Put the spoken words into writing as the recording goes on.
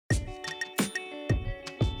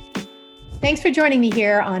Thanks for joining me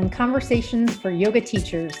here on Conversations for Yoga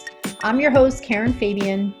Teachers. I'm your host, Karen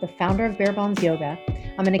Fabian, the founder of Bare Bones Yoga.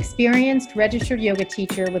 I'm an experienced registered yoga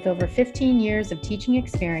teacher with over 15 years of teaching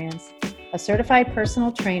experience, a certified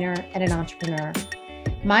personal trainer, and an entrepreneur.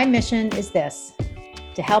 My mission is this: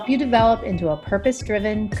 to help you develop into a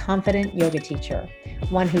purpose-driven, confident yoga teacher,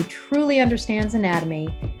 one who truly understands anatomy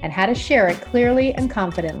and how to share it clearly and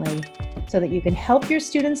confidently so that you can help your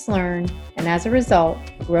students learn and, as a result,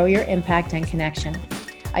 grow your impact and connection.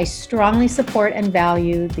 I strongly support and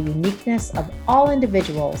value the uniqueness of all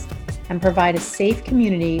individuals and provide a safe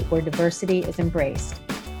community where diversity is embraced.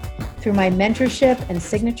 Through my mentorship and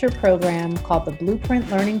signature program called the Blueprint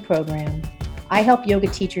Learning Program, I help yoga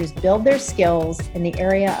teachers build their skills in the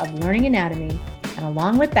area of learning anatomy, and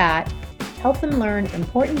along with that, help them learn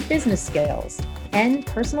important business skills and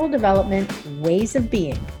personal development ways of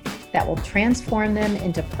being that will transform them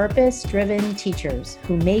into purpose-driven teachers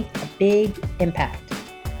who make a big impact.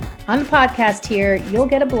 On the podcast here, you'll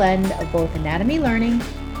get a blend of both anatomy learning,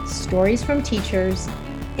 stories from teachers,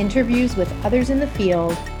 interviews with others in the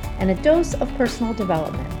field, and a dose of personal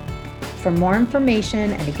development. For more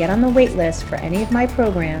information and to get on the wait list for any of my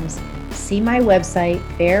programs, see my website,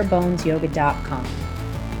 barebonesyoga.com.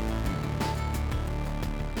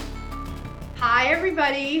 Hi,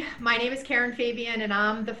 everybody. My name is Karen Fabian, and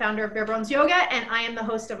I'm the founder of Bare Bones Yoga, and I am the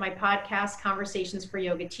host of my podcast, Conversations for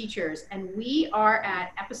Yoga Teachers. And we are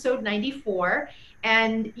at episode 94,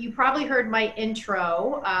 and you probably heard my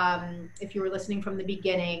intro if you were listening from the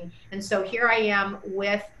beginning. And so here I am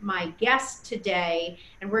with my guest today,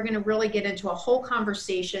 and we're going to really get into a whole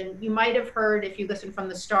conversation. You might have heard, if you listened from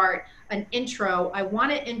the start, an intro. I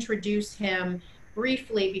want to introduce him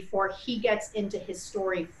briefly before he gets into his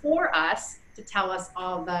story for us, to tell us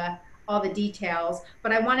all the details.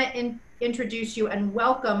 But I want to introduce you and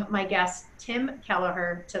welcome my guest, Tim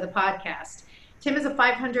Kelleher, to the podcast. Tim is a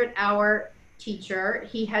 500-hour teacher.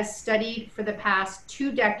 He has studied for the past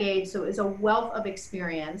 2 decades, so is a wealth of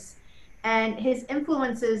experience. And his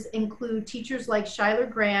influences include teachers like Schuyler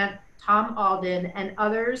Grant, Tom Alden, and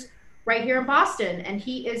others right here in Boston. And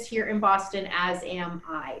he is here in Boston, as am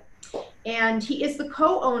I. And he is the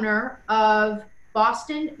co-owner of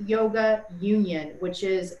Boston Yoga Union, which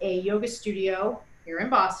is a yoga studio here in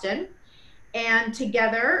Boston. And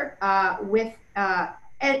together with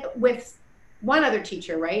one other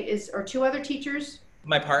teacher, right? Or 2 other teachers?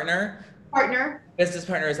 My partner? Business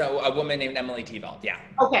partner is a woman named Emily Tevald, yeah.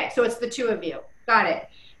 Okay, so it's the 2 of you. Got it.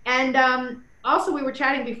 And also, we were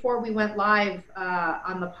chatting before we went live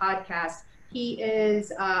on the podcast. He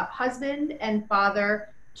is husband and father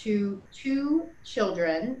to 2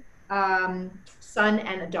 children, son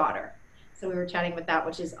and a daughter. So we were chatting with that,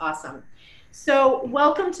 which is awesome. So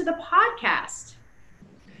welcome to the podcast.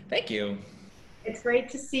 Thank you. It's great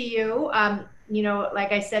to see you.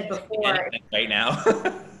 Like I said before. Right now.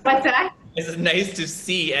 What's that? It's nice to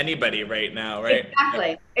see anybody right now, right?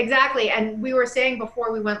 Exactly. And we were saying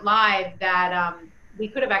before we went live that we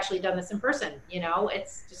could have actually done this in person.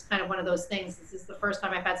 It's just kind of one of those things. This is the first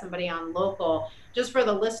time I've had somebody on local. Just for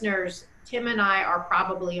the listeners, Tim and I are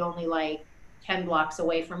probably only like 10 blocks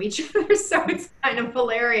away from each other. So it's kind of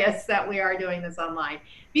hilarious that we are doing this online.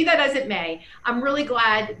 Be that as it may, I'm really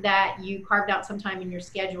glad that you carved out some time in your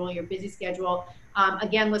schedule, your busy schedule.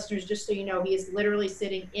 Again, listeners, just so you know, he is literally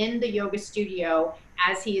sitting in the yoga studio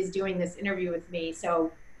as he is doing this interview with me.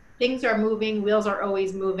 So things are moving, wheels are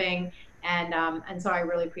always moving. And so I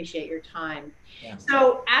really appreciate your time. Yeah.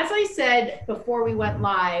 So as I said before we went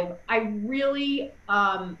live, I really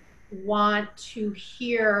want to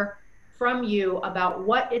hear from you about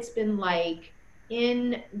what it's been like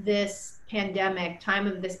in this time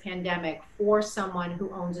of this pandemic for someone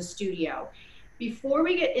who owns a studio. Before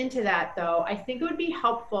we get into that, though, I think it would be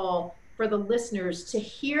helpful for the listeners to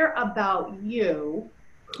hear about you,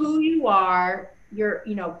 who you are, your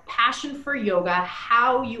passion for yoga,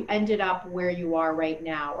 how you ended up where you are right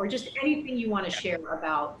now, or just anything you want to share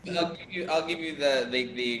about. I'll give you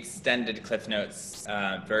the extended Cliff Notes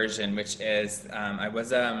version, which is I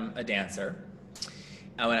was a dancer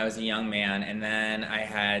when I was a young man, and then I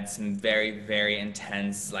had some very, very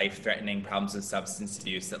intense, life-threatening problems with substance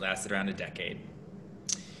abuse that lasted around a decade.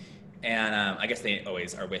 And I guess they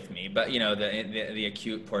always are with me, but the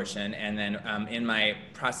acute portion. And then in my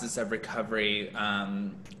process of recovery,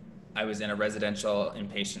 I was in a residential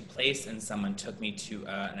inpatient place, and someone took me to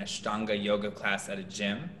an Ashtanga yoga class at a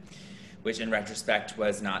gym, which in retrospect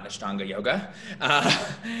was not Ashtanga yoga.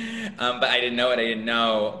 But I didn't know what I didn't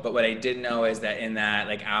know. But what I did know is that in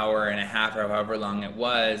that hour and a half or however long it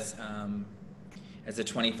was, as a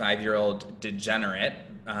 25-year-old degenerate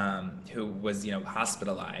who was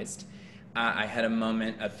hospitalized, I had a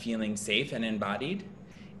moment of feeling safe and embodied.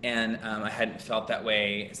 And I hadn't felt that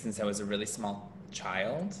way since I was a really small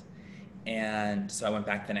child. And so I went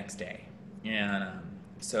back the next day. And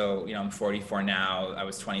so, I'm 44 now. I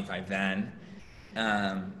was 25 then.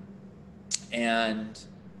 And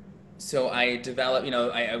so I developed,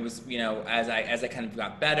 I was, as I kind of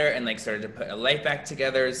got better and like started to put a life back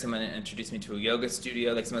together, someone introduced me to a yoga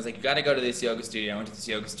studio. Like someone was like, you got to go to this yoga studio. I went to this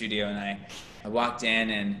yoga studio and I walked in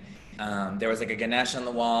and there was like a Ganesh on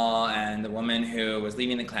the wall, and the woman who was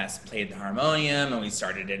leading the class played the harmonium, and we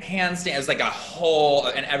started in handstand. It was like a whole,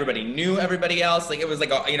 and everybody knew everybody else. Like it was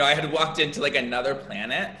like, I had walked into like another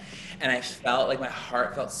planet, and I felt like my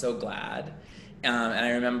heart felt so glad. And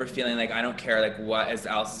I remember feeling like I don't care like what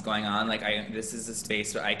else is going on. Like this is a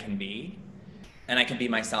space where I can be, and I can be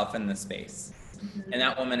myself in this space. Mm-hmm. And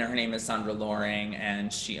that woman, her name is Sandra Loring,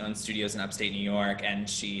 and she owns studios in upstate New York, and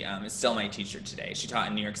she is still my teacher today. She taught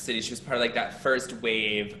in New York City. She was part of like that first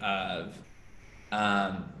wave of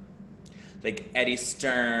like Eddie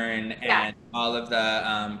Stern and all of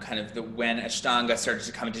the kind of when Ashtanga started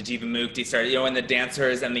to come into Jivamukti, started, when the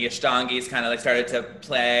dancers and the Ashtangis kind of like started to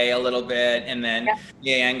play a little bit, and then the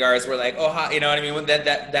Iyengars were like, you know what I mean? When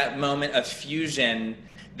that moment of fusion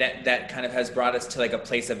that kind of has brought us to like a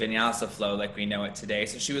place of vinyasa flow like we know it today.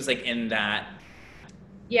 So she was like in that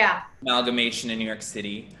amalgamation in New York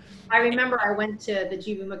City. I remember I went to the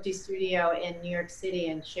Jivamukti studio in New York City,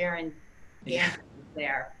 and Sharon was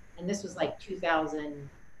there. And this was like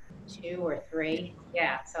 2002 or 3.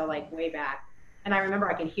 Yeah, so like way back. And I remember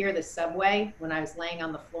I could hear the subway when I was laying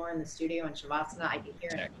on the floor in the studio in Shavasana. I could hear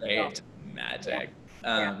it. Great. Magic.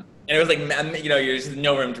 And it was like, there's just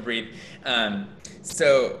no room to breathe. And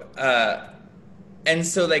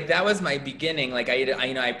so like that was my beginning. Like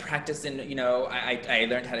I practiced in, I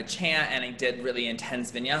learned how to chant, and I did really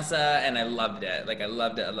intense vinyasa, and I loved it. Like I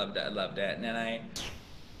loved it. And then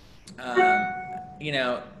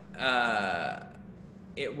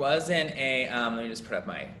it wasn't a, let me just put up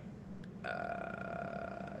my,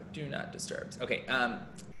 do not disturb. Okay.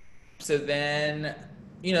 So then,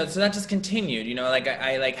 so that just continued, like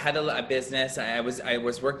I like had a business. I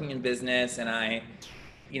was working in business, and I,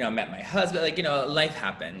 met my husband, like, life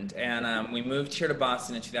happened. And we moved here to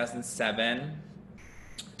Boston in 2007. It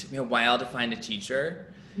took me a while to find a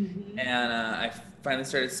teacher. Mm-hmm. And I finally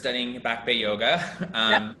started studying Back Bay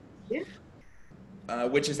Yoga.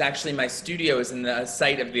 Which is actually, my studio is in the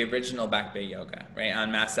site of the original Back Bay Yoga, right, on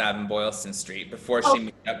Mass Ave and Boylston Street, before she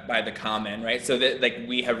moved up by the Common, right? So that like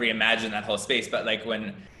we have reimagined that whole space, but like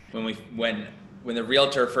when the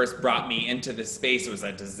realtor first brought me into the space, it was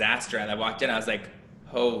a disaster. And I walked in, I was like,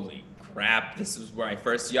 holy crap, this was where my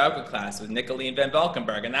first yoga class with Nicolene Van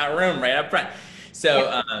Valkenburg, in that room right up front.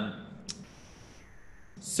 So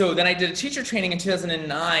So then I did a teacher training in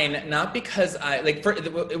 2009, not because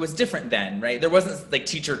it was different then, right? There wasn't like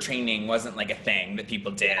teacher training wasn't like a thing that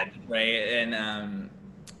people did, right? And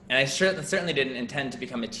I certainly didn't intend to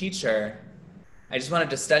become a teacher. I just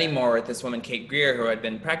wanted to study more with this woman, Kate Greer, who I'd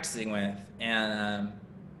been practicing with. And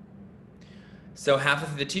so half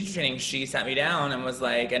of the teacher training, she sat me down and was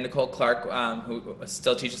like, and Nicole Clark, who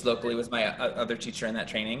still teaches locally, was my other teacher in that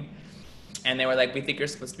training. And they were like, we think you're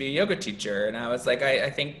supposed to be a yoga teacher. And I was like, I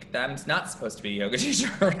think I'm not supposed to be a yoga teacher,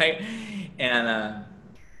 right? And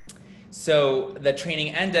so the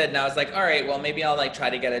training ended, and I was like, all right, well, maybe I'll like try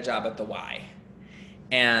to get a job at the Y.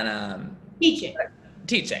 And teaching,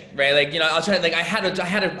 right? Like, I'll try, like I had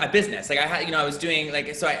a business. Like I was doing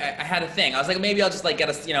like, so I had a thing. I was like, maybe I'll just like get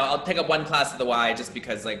I'll pick up one class at the Y just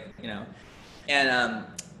because like, and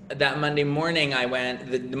that Monday morning I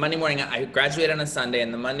went, the Monday morning I graduated on a Sunday,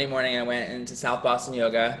 and the Monday morning I went into South Boston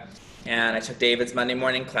Yoga, and I took David's Monday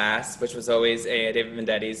morning class, which was always David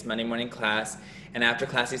Vendetti's Monday morning class. And after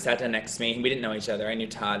class, he sat down next to me. We didn't know each other. I knew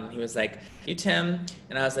Todd, and he was like, "You Tim?"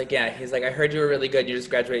 And I was like, "Yeah." He's like, "I heard you were really good. You just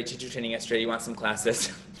graduated teacher training yesterday. You want some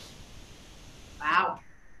classes?" Wow.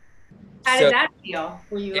 How did that feel?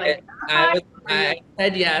 Were you like? I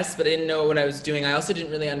said yes, but I didn't know what I was doing. I also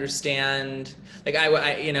didn't really understand. Like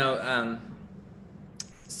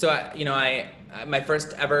my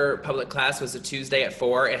first ever public class was a Tuesday at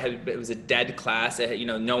 4. It was a dead class.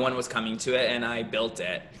 No one was coming to it, and I built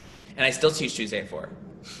it. And I still teach Tuesday at 4.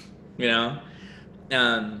 And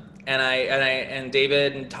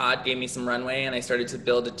David and Todd gave me some runway, and I started to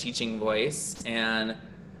build a teaching voice, and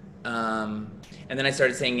then I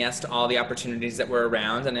started saying yes to all the opportunities that were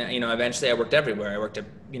around, and eventually I worked everywhere. I worked at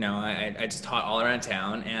I just taught all around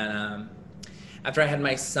town, and after I had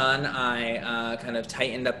my son, I kind of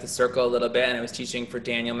tightened up the circle a little bit, and I was teaching for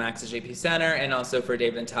Daniel Max at JP Center, and also for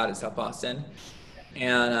David and Todd at South Boston.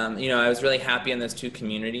 And, I was really happy in those two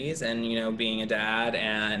communities and, being a dad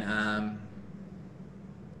and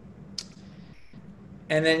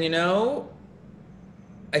then,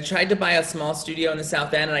 I tried to buy a small studio in the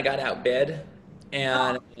South End and I got outbid.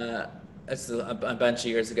 And this is a bunch of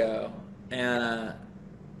years ago.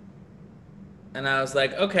 And I was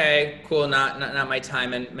like, okay, cool, not my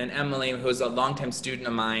time. And Emily, who was a longtime student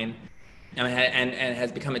of mine, and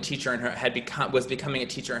has become a teacher was becoming a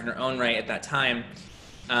teacher in her own right at that time,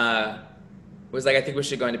 was like, I think we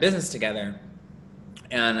should go into business together.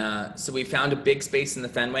 And so we found a big space in the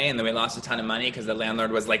Fenway, and then we lost a ton of money because the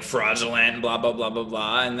landlord was like fraudulent and blah blah blah blah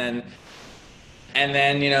blah. And then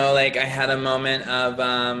like I had a moment of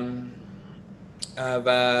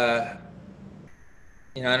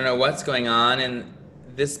I don't know what's going on, and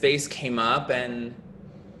this space came up, and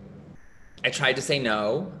I tried to say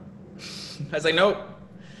no. I was like, nope.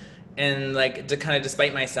 And like, to kind of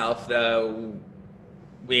despite myself,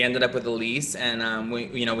 we ended up with a lease, and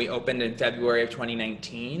we opened in February of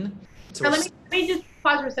 2019. So now, let me just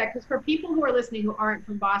pause for a sec, because for people who are listening who aren't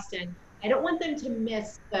from Boston, I don't want them to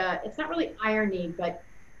miss it's not really irony, but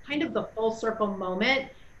kind of the full circle moment.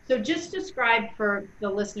 So just describe for the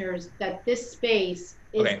listeners that this space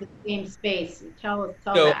is the same space. Tell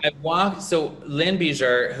that. So Lynn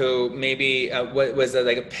Bijar, who maybe was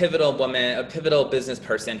like a pivotal woman, a pivotal business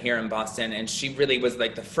person here in Boston, and she really was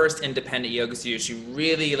like the first independent yoga studio. She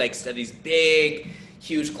really like studied these big,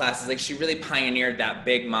 huge classes. Like she really pioneered that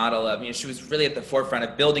big model of, she was really at the forefront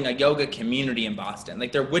of building a yoga community in Boston.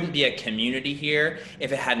 Like there wouldn't be a community here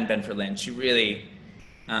if it hadn't been for Lynn. She really,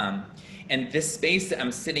 and this space that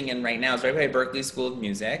I'm sitting in right now is right by Berklee School of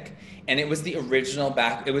Music. And it was the original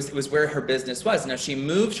it was where her business was. Now she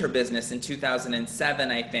moved her business in 2007,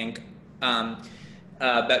 I think,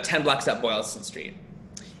 about 10 blocks up Boylston Street.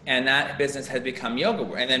 And that business had become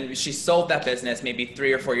YogaWorks. And then she sold that business maybe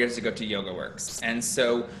 3 or 4 years ago to YogaWorks. And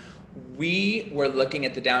so we were looking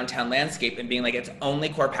at the downtown landscape and being like, it's only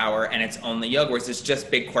Core Power and it's only YogaWorks. It's just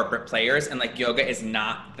big corporate players, and like yoga is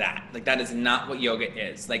not that. Like that is not what yoga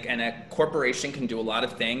is. Like, and a corporation can do a lot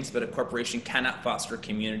of things, but a corporation cannot foster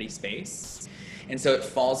community space. And so it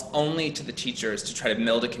falls only to the teachers to try to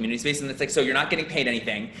build a community space. And it's like, so you're not getting paid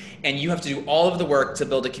anything, and you have to do all of the work to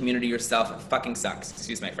build a community yourself. It fucking sucks.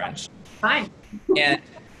 Excuse my French. Fine. And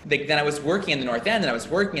then I was working in the North End, and I was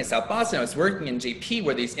working in South Boston, I was working in JP,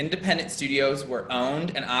 where these independent studios were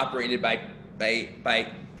owned and operated by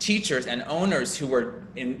teachers and owners who were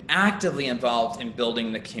actively involved in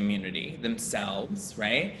building the community themselves,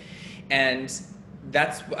 right? And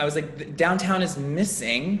I was like, downtown is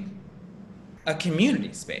missing a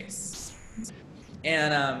community space.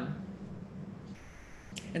 And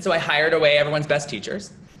so I hired away everyone's best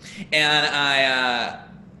teachers, and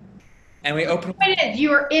we opened.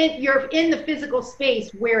 You're in the physical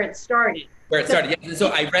space where it started. Where it started, yeah.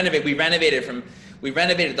 So we renovated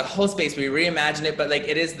the whole space. We reimagined it, but like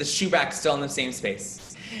it is the shoe rack still in the same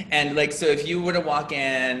space. And like, so if you were to walk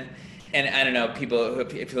in, and I don't know,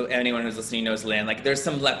 anyone who's listening knows Lynn, like there's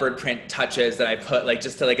some leopard print touches that I put like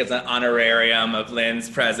just to like as an honorarium of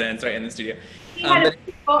Lynn's presence right in the studio. She has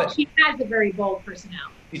a very bold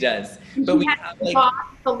personality. She does. But we have like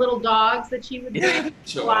the little dogs that she would bring.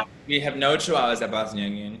 We have no chihuahuas at Boston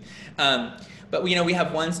Yoga Union. But we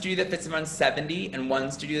have one studio that fits around 70 and one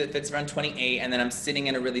studio that fits around 28, and then I'm sitting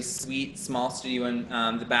in a really sweet small studio in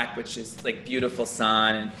the back, which is like beautiful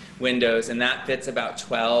sun and windows, and that fits about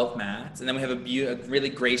 12 mats. And then we have a really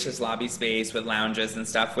gracious lobby space with lounges and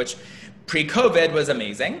stuff, which pre-COVID was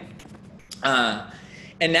amazing.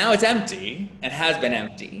 And now it's empty and has been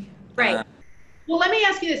empty. Right. Well, let me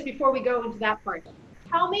ask you this before we go into that part.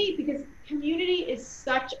 Tell me, because community is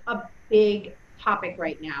such a big topic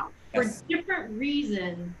right now, yes, for different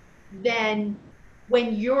reasons than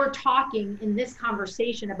when you're talking in this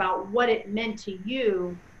conversation about what it meant to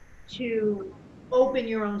you to open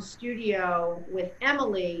your own studio with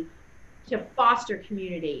Emily to foster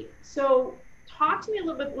community. So talk to me a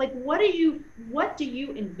little bit, like what do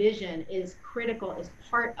you envision is critical as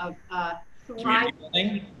part of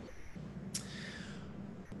thriving?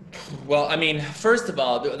 Well, I mean, first of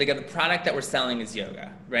all, the product that we're selling is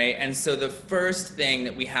yoga, right? And so the first thing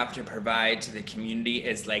that we have to provide to the community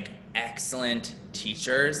is like excellent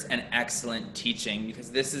teachers and excellent teaching,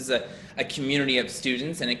 because this is a community of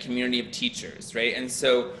students and a community of teachers, right? And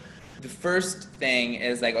so the first thing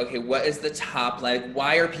is like, okay, what is the top, like,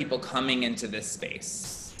 why are people coming into this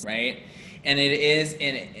space, right? And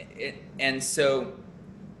and so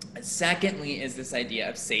secondly is this idea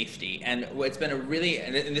of safety. And what's been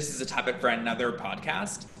and this is a topic for another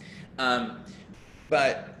podcast,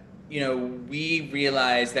 but we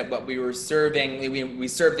realized that what we were serving, we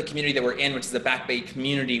serve the community that we're in, which is the Back Bay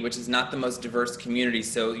community, which is not the most diverse community.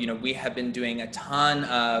 So, we have been doing a ton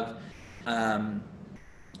of,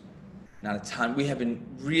 not a ton, we have been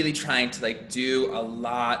really trying to do a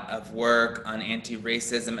lot of work on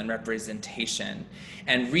anti-racism and representation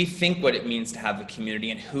and rethink what it means to have a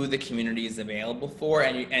community and who the community is available for.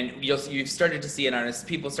 And you've started to see it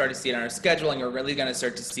people started to see it on our schedule, and you're really going to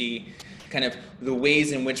start to see kind of the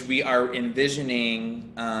ways in which we are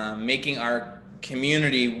envisioning making our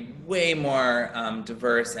community way more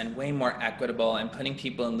diverse and way more equitable, and putting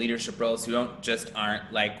people in leadership roles who aren't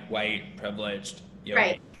white privileged.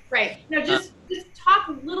 Right. Now, just talk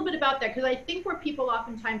a little bit about that, because I think where people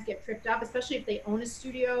oftentimes get tripped up, especially if they own a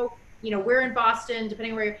studio, we're in Boston,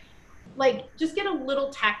 depending where you're, just get a little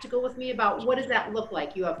tactical with me about what does that look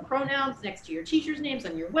like? You have pronouns next to your teachers' names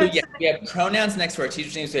on your website. So, yeah, we have pronouns next to our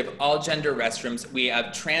teachers' names. We have all gender restrooms. We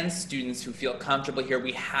have trans students who feel comfortable here.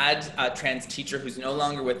 We had a trans teacher who's no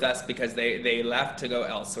longer with us because they left to go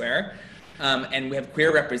elsewhere. And we have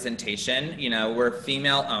queer representation. We're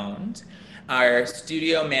female owned. Our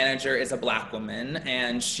studio manager is a Black woman,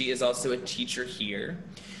 and she is also a teacher here.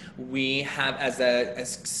 We have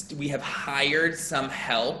we have hired some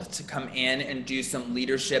help to come in and do some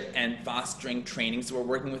leadership and fostering training. So we're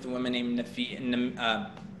working with a woman named Namaya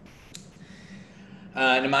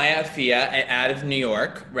Afia out of New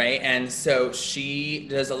York, right? And so she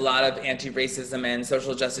does a lot of anti-racism and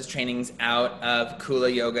social justice trainings out of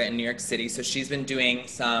Kula Yoga in New York City. So she's been doing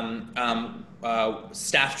some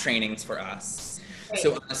staff trainings for us. Right.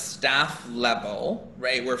 So on a staff level,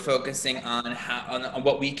 right, we're focusing on on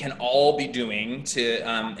what we can all be doing to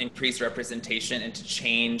increase representation and to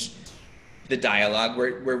change the dialogue.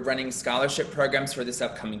 We're running scholarship programs for this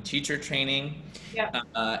upcoming teacher training. Yep.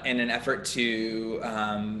 In an effort to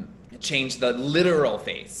change the literal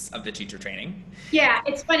face of the teacher training. Yeah,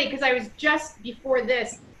 it's funny because I was just before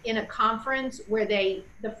this in a conference where the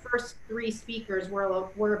first 3 speakers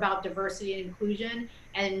were about diversity and inclusion,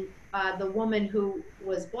 and the woman who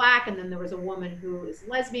was Black, and then there was a woman who is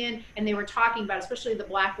lesbian, and they were talking about, especially the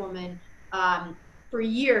Black woman, for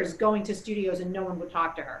years going to studios and no one would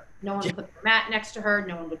talk to her. No one would put their mat next to her.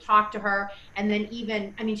 No one would talk to her. And then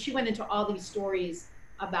she went into all these stories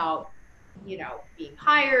about, being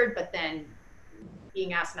hired, but then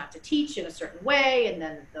being asked not to teach in a certain way. And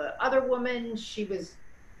then the other woman, she was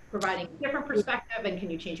providing a different perspective. And can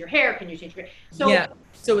you change your hair? Can you change your hair? So yeah.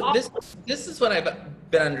 So this is what I've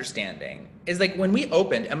been understanding is when we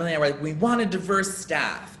opened, Emily and I were we want a diverse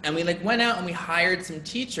staff, and we went out and we hired some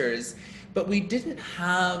teachers, but we didn't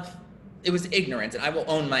have. It was ignorance, and I will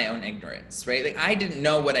own my own ignorance, right? I didn't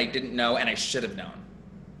know what I didn't know, and I should have known.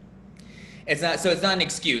 It's not an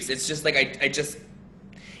excuse. It's just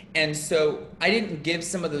and so I didn't give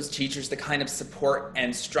some of those teachers the kind of support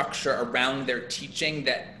and structure around their teaching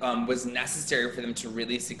that was necessary for them to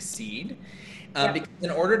really succeed. Because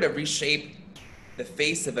in order to reshape the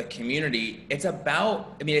face of a community, it's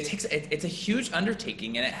about. It's a huge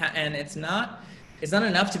undertaking, and it's not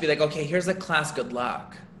enough to be okay, here's a class, good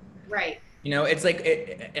luck. Right. It's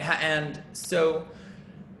and so,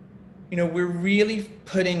 we're really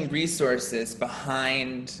putting resources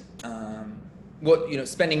behind,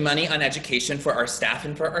 spending money on education for our staff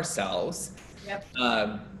and for ourselves. Yep.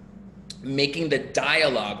 Making the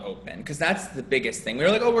dialogue open, because that's the biggest thing. We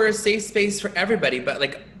were we're a safe space for everybody, but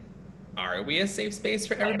are we a safe space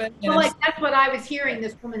for everybody? Well, that's what I was hearing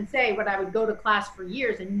this woman say, when I would go to class for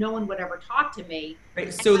years and no one would ever talk to me.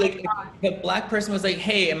 Right. So if the Black person was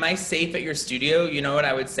hey, am I safe at your studio? You know what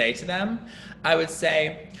I would say to them? I would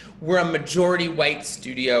say, we're a majority white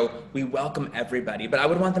studio. We welcome everybody, but I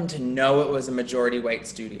would want them to know it was a majority white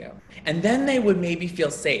studio. And then they would maybe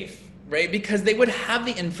feel safe, right? Because they would have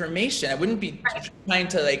the information. I wouldn't be trying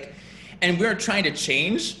to and we're trying to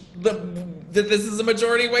change that this is a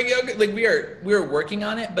majority white yoga. We are working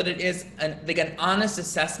on it, but it is an honest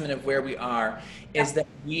assessment of where we are is that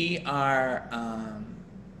we are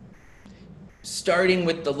starting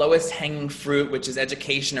with the lowest hanging fruit, which is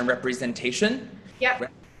education and representation. Yep. Right?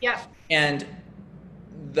 Yep. And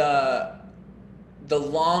the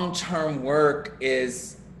long-term work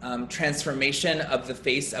is transformation of the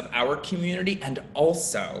face of our community and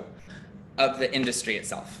also of the industry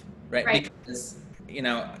itself. Right. Because,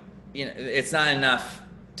 it's not enough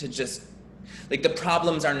to just, the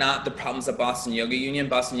problems are not the problems of Boston Yoga Union.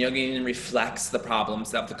 Boston Yoga Union reflects the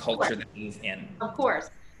problems of the culture that it's in. Of course.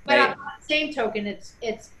 But on the same token,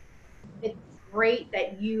 it's great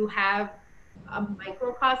that you have a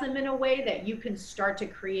microcosm in a way that you can start to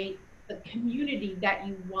create the community that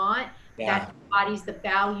you want, that embodies the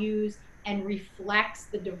values and reflects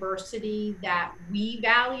the diversity that we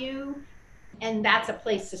value. And that's a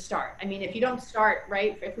place to start. I mean, if you don't start,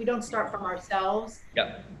 right? If we don't start from ourselves.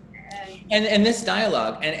 Yep. And this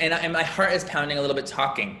dialogue, and my heart is pounding a little bit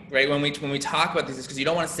talking, right? When we talk about these, because you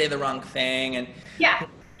don't want to say the wrong thing. And yeah.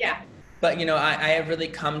 But, you know, I have really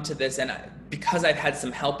come to this, and because I've had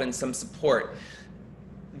some help and some support,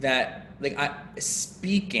 that like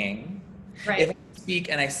speaking, right. If I speak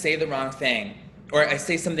and I say the wrong thing, or I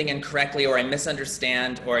say something incorrectly, or I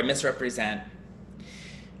misunderstand, or I misrepresent,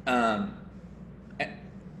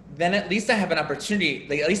 then at least I have an opportunity,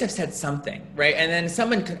 like at least I've said something, right? And then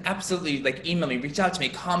someone can absolutely like email me, reach out to me,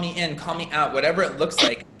 call me in, call me out, whatever it looks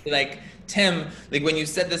like. Like, Tim, like when you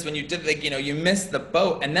said this, when you did, like, you know, you missed the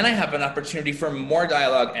boat. And then I have an opportunity for more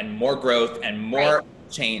dialogue and more growth and more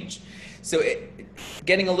change. So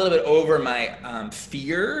getting a little bit over my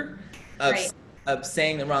fear of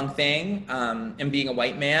saying the wrong thing, and being a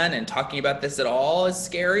white man and talking about this at all is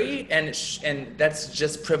scary. And that's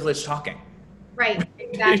just privileged talking. Right,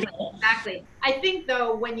 exactly, exactly. I think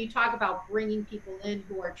though, when you talk about bringing people in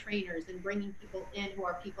who are trainers and bringing people in who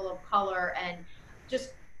are people of color and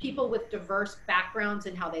just people with diverse backgrounds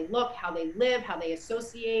in how they look, how they live, how they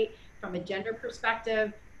associate from a gender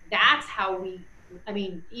perspective, that's how I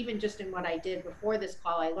mean, even just in what I did before this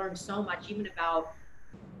call, I learned so much even about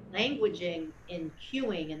languaging and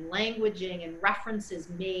cueing and languaging and references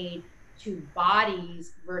made to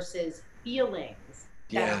bodies versus feelings.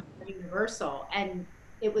 That are universal, and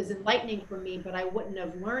it was enlightening for me, but I wouldn't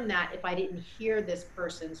have learned that if I didn't hear this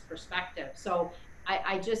person's perspective. So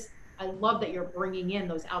I love that you're bringing in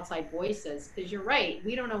those outside voices, because you're right,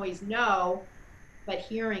 we don't always know, but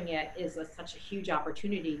hearing it is such a huge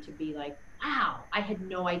opportunity to be like, wow, I had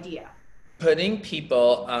no idea. Putting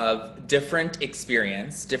people of different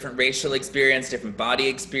experience, different racial experience, different body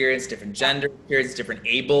experience, different gender experience, different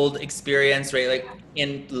abled experience, right? Like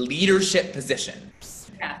in leadership positions.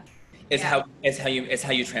 Is how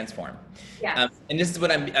you transform. Yeah. And this is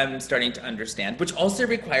what I'm starting to understand, which also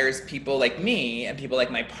requires people like me and people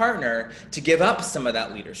like my partner to give up some of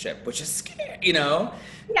that leadership, which is scary, you know?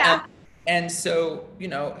 Yeah. And so, you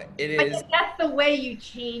know, But that's the way you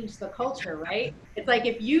change the culture, right? It's like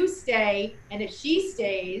if you stay and if she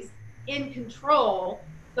stays in control,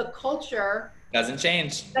 the culture doesn't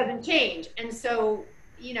change. And so,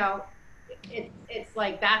 you know, it's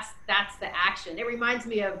like that's the action. It reminds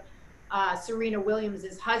me of Serena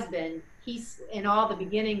Williams' husband. He's in all the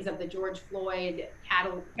beginnings of the George Floyd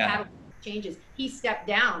cattle changes. He stepped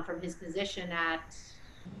down from his position at,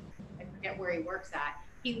 I forget where he works at.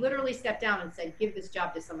 He literally stepped down and said, give this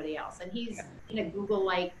job to somebody else. And he's in a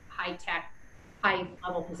Google-like high-tech,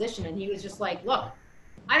 high-level position. And he was just like, look,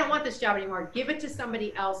 I don't want this job anymore. Give it to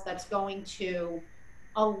somebody else that's going to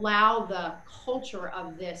allow the culture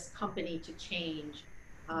of this company to change.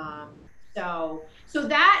 So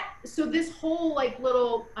this whole like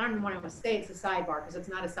little, I don't want to say it's a sidebar because it's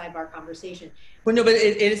not a sidebar conversation. Well, no, but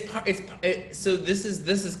it is part. So this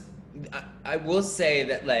is. I will say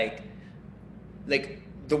that like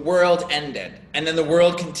the world ended, and then the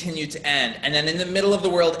world continued to end, and then in the middle of the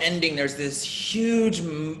world ending, there's this huge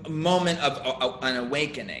moment of an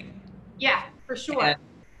awakening. Yeah, for sure.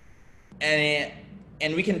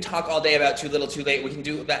 And we can talk all day about too little, too late. We can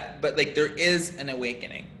do that, but like there is an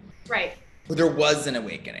awakening. Right. There was an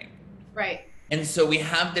awakening. Right. And so we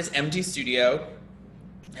have this empty studio,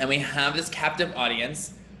 and we have this captive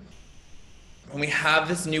audience, and we have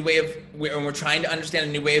this new way of, and we're trying to understand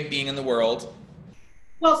a new way of being in the world.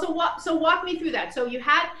 Well, so walk me through that. So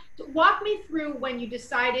walk me through when you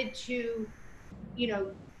decided to, you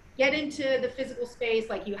know, get into the physical space,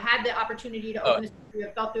 like you had the opportunity to open this, you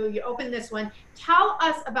felt through, you opened this one. Tell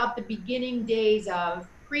us about the beginning days of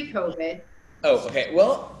pre-COVID. Oh, okay.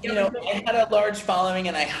 Well, you know, I had a large following,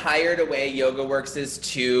 and I hired away YogaWorks'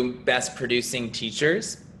 two best producing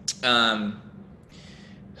teachers,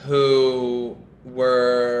 who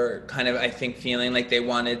were kind of, I think, feeling like they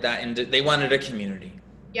wanted that, and they wanted a community.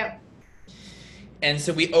 Yep. And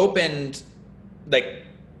so we opened, like,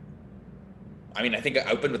 I mean, I think I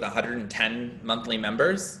opened with 110 monthly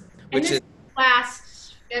members, which is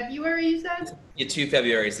last February, you said? Yeah, 2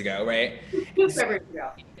 Februarys ago, right? 2 Februarys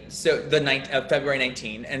ago. So February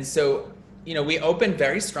 19. And so, you know, we opened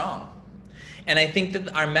very strong. And I think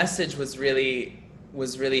that our message was really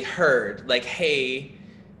heard. Like, hey,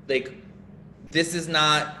 like, this is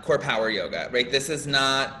not core power yoga, right? This is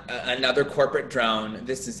not another corporate drone.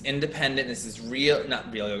 This is independent. This is real,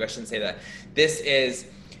 not real yoga, I shouldn't say that. This is,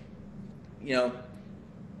 you know,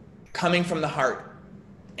 coming from the heart,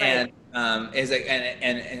 right. And is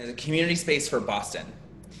a community space for Boston.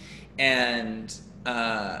 And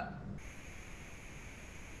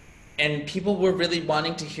and people were really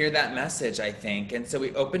wanting to hear that message, I think. And so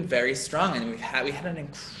we opened very strong, and we had an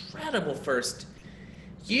incredible first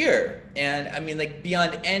year. And I mean, like,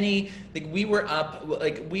 beyond any, like, we were up,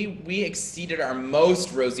 like, we exceeded our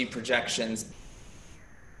most rosy projections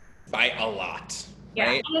by a lot. Yeah.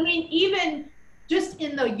 Right? And I mean, even just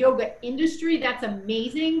in the yoga industry, that's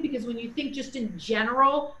amazing, because when you think just in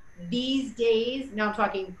general, these days, now I'm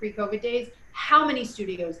talking pre-COVID days, how many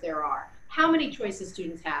studios there are, how many choices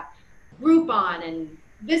students have, Groupon and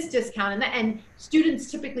this discount and that, and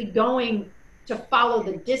students typically going to follow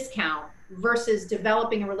the discount versus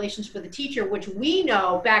developing a relationship with a teacher, which we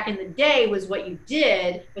know back in the day was what you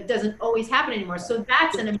did, but doesn't always happen anymore. So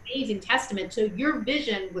that's an amazing testament. So your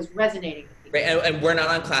vision was resonating with people. Right, and we're not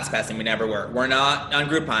on ClassPass, and we never were. We're not on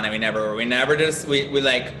Groupon, and we never were. We never just, we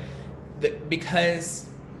like, because,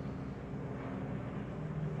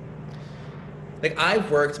 like,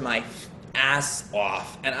 I've worked my ass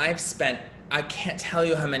off, and I've spent, I can't tell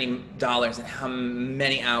you how many dollars and how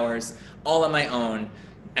many hours all on my own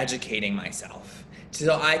educating myself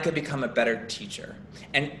so I could become a better teacher.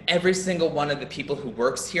 And every single one of the people who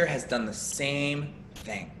works here has done the same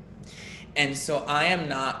thing. And so I am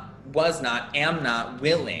not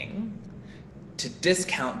willing to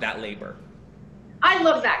discount that labor. I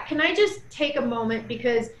love that. Can I just take a moment,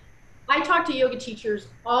 because I talk to yoga teachers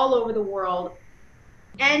all over the world,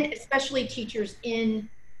 and especially teachers in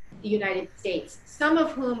the United States, some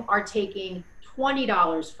of whom are taking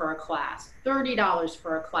 $20 for a class, $30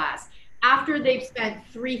 for a class, after they've spent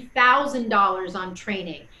 $3,000 on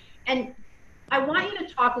training. And I want you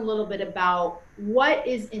to talk a little bit about what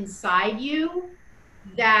is inside you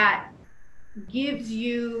that gives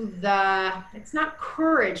you the, it's not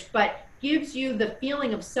courage, but gives you the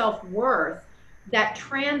feeling of self-worth that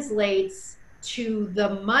translates to the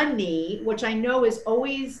money, which I know is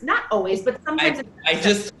always, not always, but sometimes I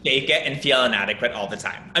just fake it and feel inadequate all the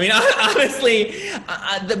time. I mean, honestly,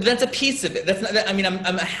 that's a piece of it. That's not, I mean,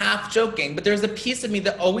 I'm half joking, but there's a piece of me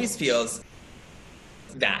that always feels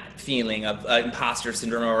that feeling of imposter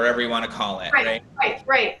syndrome, or whatever you want to call it. Right.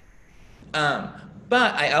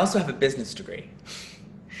 But I also have a business degree.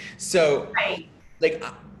 So, like,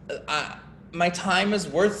 my time is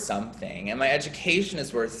worth something, and my education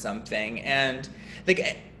is worth something, and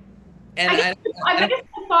like, and I guess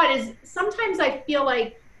the thought is, sometimes I feel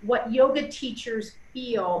like what yoga teachers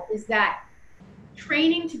feel is that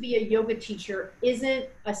training to be a yoga teacher isn't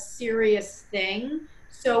a serious thing.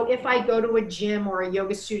 So if I go to a gym or a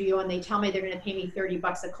yoga studio and they tell me they're going to pay me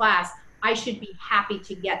 $30 a class, I should be happy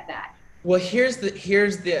to get that. Well, here's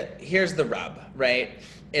the rub, right?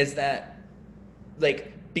 Is that,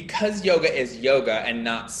 like, because yoga is yoga and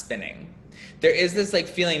not spinning, there is this, like,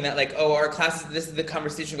 feeling that, like, oh, our classes, this is the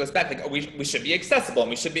conversation goes back, like, oh, we should be accessible, and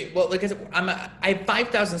we should be, well, like I said, I have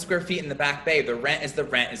 5,000 square feet in the Back Bay. The rent is the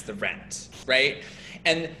rent, right?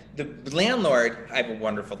 And the landlord, I have a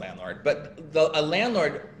wonderful landlord, but a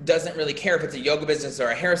landlord doesn't really care if it's a yoga business or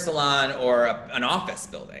a hair salon or an office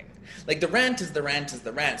building. Like, the rent is the rent is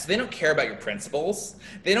the rent. So they don't care about your principles.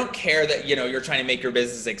 They don't care that, you know, you're trying to make your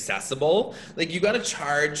business accessible. Like, you got to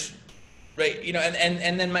charge, right? You know,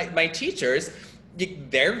 and then my teachers,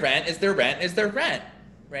 their rent is their rent,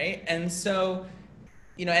 right? And so,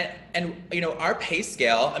 you know, and you know, our pay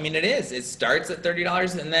scale, I mean, it starts at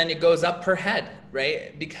 $30 and then it goes up per head,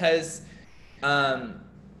 right? Because,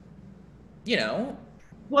 you know.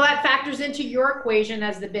 Well, that factors into your equation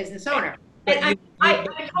as the business owner. And I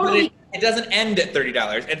totally. It doesn't end at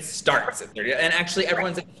 $30. It starts at $30, and actually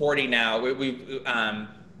everyone's at $40 now.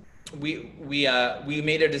 We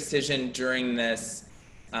made a decision during this.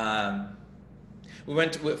 For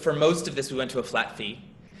most of this, we went to a flat fee.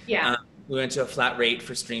 Yeah. We went to a flat rate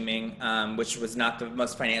for streaming, which was not the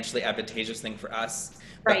most financially advantageous thing for us.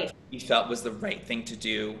 Right. But we felt was the right thing to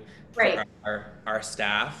do for our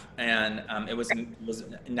staff, and it was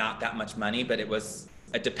not that much money, but it was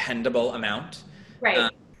a dependable amount.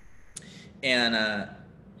 Right. No,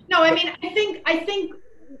 I mean, I think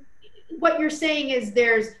what you're saying is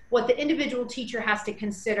there's what the individual teacher has to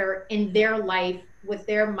consider in their life with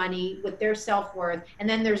their money, with their self-worth, and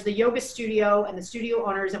then there's the yoga studio and the studio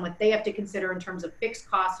owners and what they have to consider in terms of fixed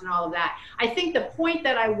costs and all of that. I think the point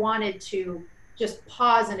that I wanted to just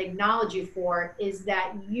pause and acknowledge you for is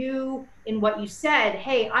that you, in what you said,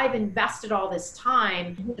 hey, I've invested all this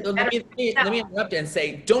time. Let me interrupt and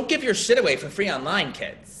say, don't give your shit away for free online,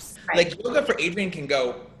 kids. Right. Like, Yoga for Adrienne can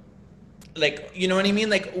go, like, you know what I mean?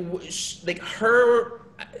 Like her,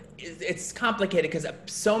 it's complicated because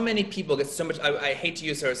so many people get so much, I hate to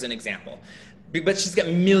use her as an example, but she's got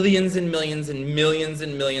millions and millions and millions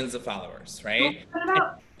and millions of followers, right?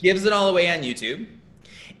 Gives it all away on YouTube.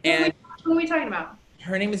 And who are we talking about?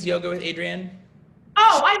 her name is Yoga with Adrienne.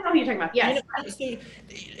 Oh, I know who you're talking about. You Yes. know,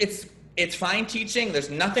 so it's fine teaching. There's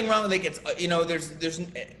nothing wrong with it. It's, you know,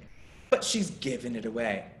 but she's giving it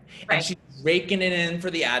away. Right. And she's raking it in for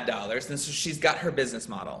the ad dollars. And so she's got her business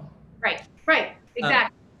model. Right,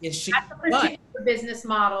 exactly. That's a particular business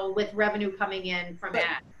model with revenue coming in from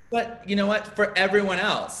ads. But you know what? For everyone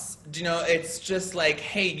else, you know, it's just like,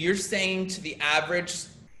 hey, you're saying to the average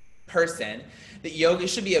person that yoga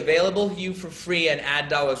should be available to you for free and ad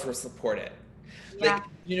dollars will support it. Yeah. Like,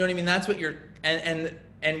 you know what I mean? That's what you're, and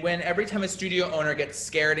when every time a studio owner gets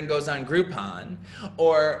scared and goes on Groupon,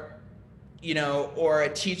 or, you know, or a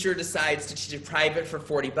teacher decides to teach a private for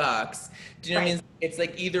 $40, do you know what I mean? It's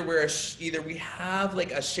like either we have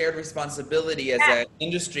like a shared responsibility as an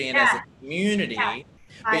industry and as a community,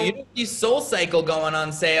 but you don't see Soul Cycle going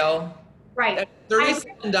on sale. Right. At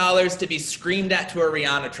 $37 to be screamed at to a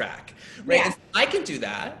Rihanna track, right? Yeah. And I can do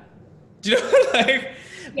that. Do you know? Like,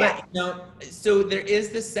 Yeah. but you know, so there is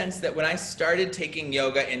this sense that when I started taking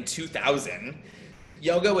yoga in 2000,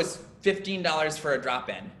 yoga was $15 for a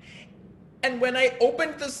drop-in. And when I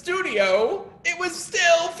opened the studio, it was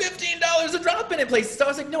still $15 a drop-in at places. So I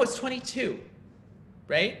was like, no, it's 22,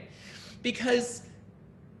 right? Because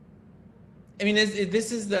I mean,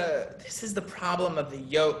 this is the problem of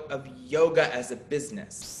yoga as a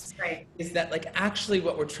business. Right. Is that like actually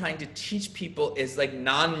what we're trying to teach people is like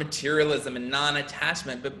non-materialism and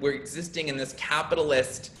non-attachment, but we're existing in this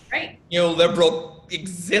capitalist, neoliberal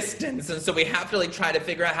existence, and so we have to like try to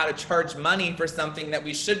figure out how to charge money for something that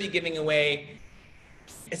we should be giving away.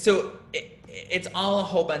 So it's all a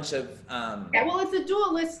whole bunch of well, it's a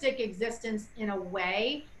dualistic existence in a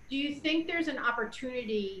way. Do you think there's an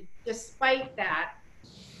opportunity, despite that,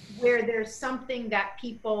 where there's something that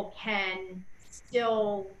people can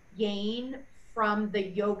still gain from the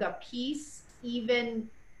yoga piece, even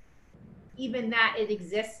that it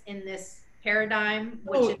exists in this paradigm?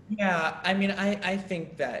 Yeah. I mean, I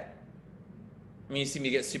think that, I mean, you see me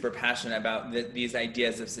get super passionate about these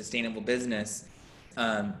ideas of sustainable business,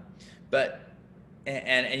 but you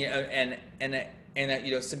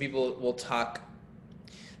know, some people will talk.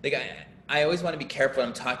 Like I always want to be careful when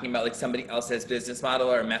I'm talking about like somebody else's business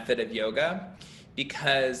model or method of yoga,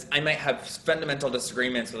 because I might have fundamental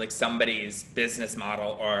disagreements with like somebody's business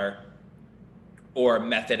model or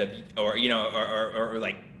method of, or you know, or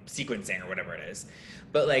like sequencing or whatever it is.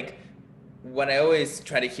 But like what I always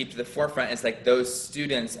try to keep to the forefront is like those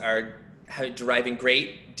students are deriving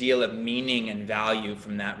great deal of meaning and value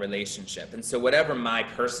from that relationship. And so whatever my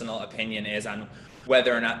personal opinion is on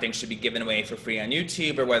whether or not things should be given away for free on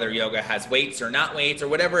YouTube, or whether yoga has weights or not weights, or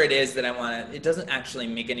whatever it is that I want to, it doesn't actually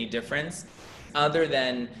make any difference other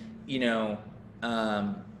than, you know,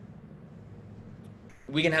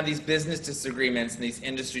 we can have these business disagreements and these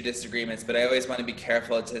industry disagreements, but I always want to be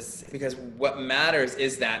careful because what matters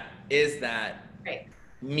is that Right.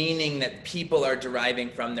 meaning that people are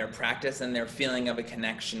deriving from their practice and their feeling of a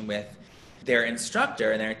connection with their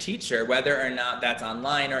instructor and their teacher, whether or not that's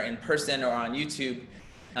online or in person or on YouTube.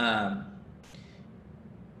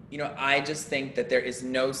 You know, I just think that there is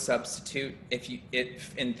no substitute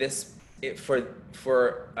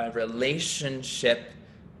for a relationship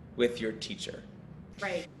with your teacher.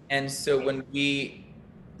 Right. And so when we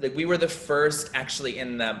were the first actually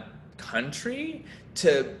in the country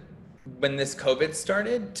to, when this COVID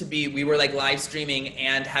started, we were like live streaming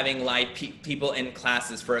and having live people in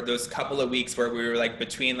classes for those couple of weeks where we were like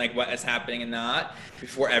between like what is happening and not,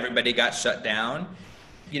 before everybody got shut down,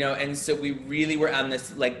 you know. And so we really were on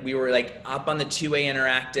this, like we were like up on the 2A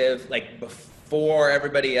interactive like before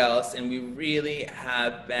everybody else, and we really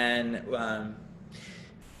have been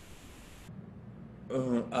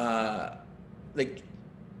like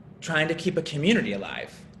trying to keep a community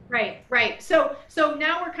alive. Right. So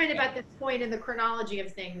now we're kind of at this point in the chronology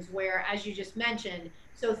of things where, as you just mentioned,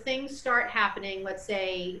 so things start happening, let's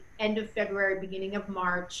say end of February, beginning of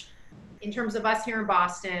March, in terms of us here in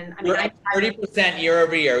Boston. I mean, we're at 30% year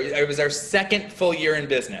over year. It was our second full year in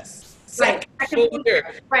business. Second full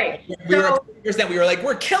year. Right. We were at 30%. We were like,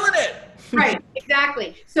 we're killing it. Right,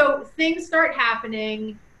 exactly. So things start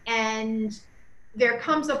happening, and there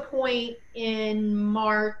comes a point in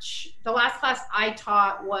March. The last class I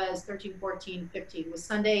taught was 13, 14, 15. It was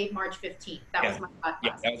Sunday, March 15th. That was my last class.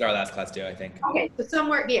 Yeah, that was our last class too, I think. Okay, so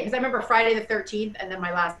somewhere, yeah, because I remember Friday the 13th, and then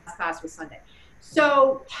my last class was Sunday.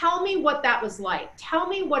 So tell me what that was like. Tell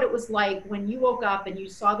me what it was like when you woke up and you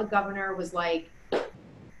saw the governor was like,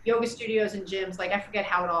 yoga studios and gyms, like I forget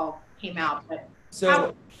how it all came out, but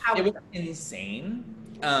so how it was insane.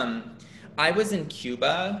 I was in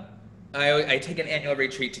Cuba I take an annual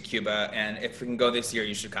retreat to Cuba, and if we can go this year,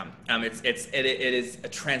 you should come. It is a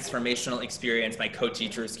transformational experience. My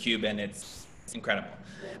co-teacher is Cuban. It's incredible.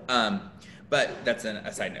 But that's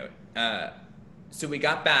a side note. So we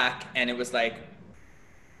got back, and it was like,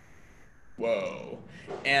 whoa.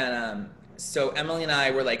 And so Emily and I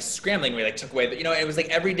were like scrambling. We like took away it was like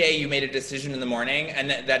every day you made a decision in the morning, and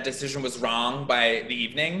that decision was wrong by the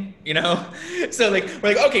evening, So like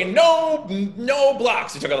we're like, okay, no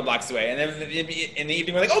blocks. We took all the blocks away, and then in the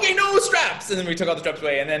evening we're like, okay, no straps, and then we took all the straps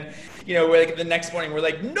away, and then we're like the next morning we're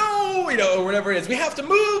like, no, or whatever it is, we have to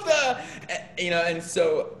move and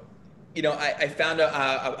so. I found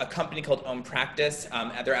a company called Om Practice.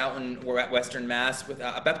 They're out in Western Mass with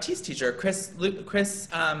a Baptiste teacher, Chris Lucas.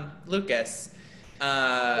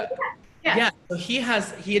 Yeah, so he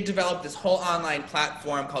had developed this whole online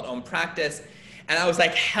platform called Om Practice, and I was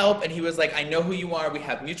like, help, and he was like, I know who you are. We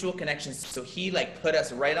have mutual connections. So he like put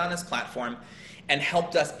us right on his platform, and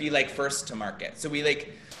helped us be like first to market. So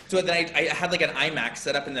so then I had like an iMac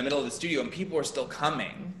set up in the middle of the studio, and people were still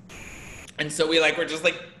coming, and so we were just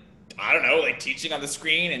like, I don't know, like teaching on the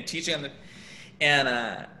screen and teaching on the,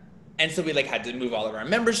 and so we had to move all of our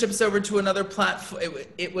memberships over to another platform.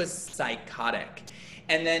 It was psychotic.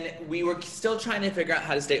 And then we were still trying to figure out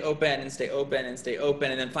how to stay open.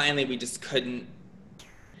 And then finally we just couldn't,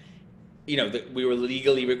 we were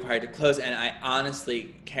legally required to close. And I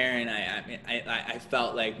honestly, Karen, I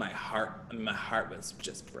felt like my heart was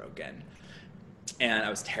just broken. And I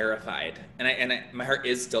was terrified. And my heart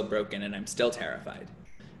is still broken, and I'm still terrified.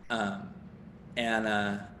 I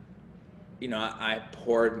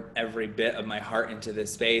poured every bit of my heart into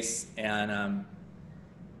this space, and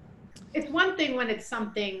it's one thing when it's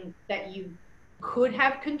something that you could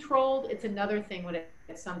have controlled. It's another thing when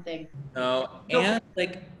it's something. Oh, and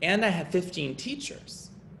I have 15 teachers.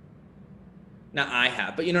 Not I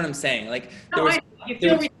have, but you know what I'm saying. You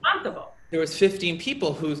feel responsible. There was 15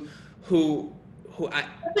 people who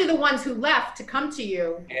especially the ones who left to come to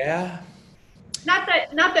you. Yeah. Not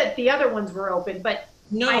that the other ones were open, but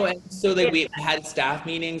no. And so we had staff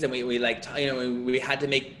meetings, and we had to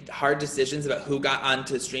make hard decisions about who got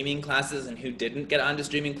onto streaming classes and who didn't get onto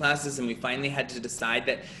streaming classes, and we finally had to decide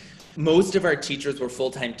that most of our teachers were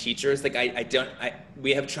full-time teachers.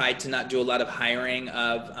 We have tried to not do a lot of hiring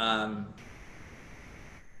of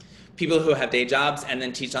people who have day jobs and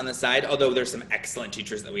then teach on the side, although there's some excellent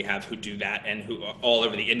teachers that we have who do that, and who are all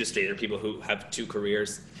over the industry. There are people who have 2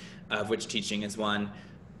 careers, of which teaching is one.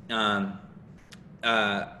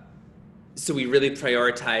 So we really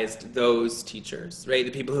prioritized those teachers, right?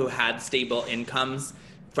 The people who had stable incomes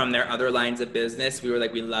from their other lines of business. We were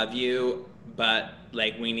like, we love you, but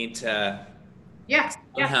we need to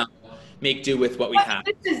somehow make do with what we have.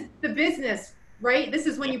 This is the business, right? This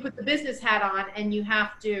is when you put the business hat on, and you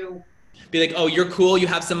have to be like, oh, you're cool. You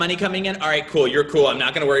have some money coming in. All right, cool. You're cool. I'm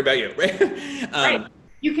not going to worry about you. Right? Right.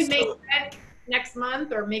 You can make rent next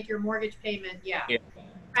month or make your mortgage payment. Yeah.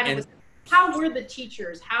 How were the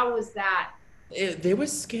teachers? How was that? They were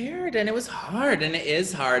scared, and it was hard, and it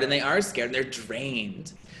is hard, and they are scared, and they're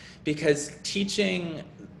drained, because teaching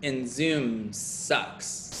in Zoom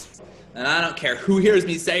sucks. And I don't care who hears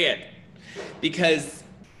me say it, because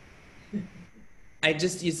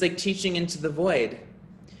it's like teaching into the void,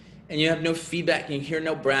 and you have no feedback, and you hear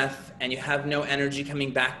no breath, and you have no energy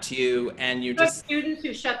coming back to you, and you're just... students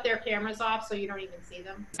who shut their cameras off so you don't even see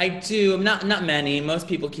them? I do. Not many. Most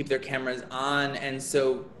people keep their cameras on, and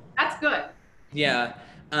so... That's good. Yeah.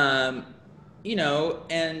 So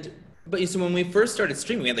when we first started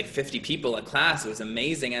streaming, we had 50 people a class. It was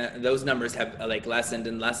amazing, and those numbers have lessened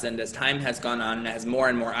and lessened as time has gone on, and as more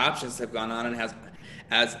and more options have gone on, and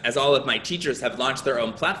as all of my teachers have launched their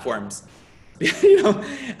own platforms.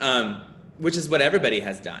 Which is what everybody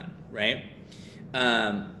has done, right?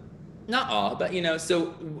 Not all, but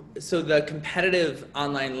so the competitive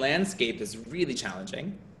online landscape is really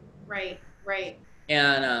challenging. Right.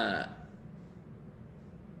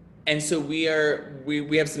 And so we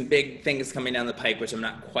have some big things coming down the pike, which I'm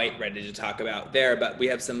not quite ready to talk about there, but we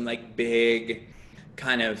have some big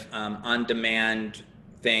kind of on-demand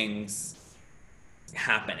things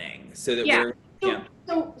happening, so that we're.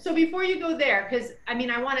 So before you go there, because I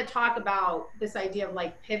want to talk about this idea of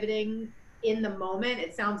pivoting in the moment.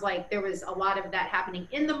 It sounds like there was a lot of that happening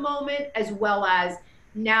in the moment, as well as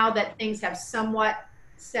now that things have somewhat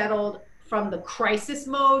settled from the crisis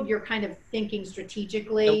mode, you're kind of thinking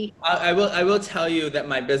strategically. I will tell you that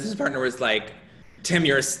my business partner was like, Tim,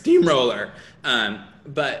 you're a steamroller.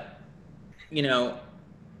 But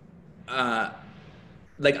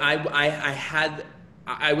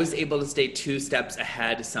I was able to stay 2 steps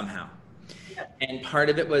ahead somehow. Yep. And part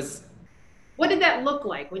of it was What did that look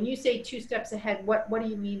like? When you say 2 steps ahead, what do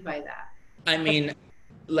you mean by that? I mean,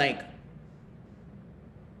 like,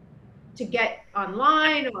 To get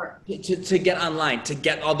online or? to get online, to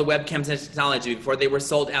get all the webcams and technology before they were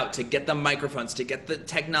sold out, to get the microphones, to get the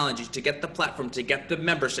technology, to get the platform, to get the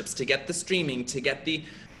memberships, to get the streaming, to get the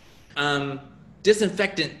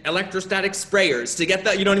disinfectant, electrostatic sprayers, to get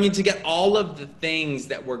that, you know what I mean? To get all of the things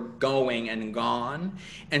that were going and gone,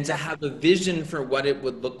 and to have a vision for what it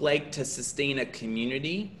would look like to sustain a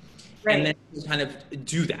community. Right. And then to kind of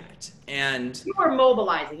do that. And you were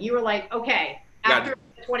mobilizing. You were like, okay, after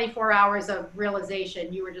 24 hours of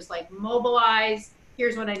realization, you were just like, mobilize,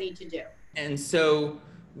 here's what I need to do. And so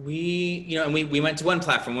we went to one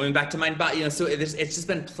platform, we went back to MindBody, so it's just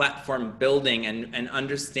been platform building and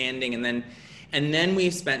understanding, and then we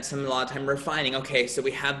spent a lot of time refining. Okay, so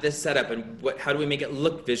we have this set up, and how do we make it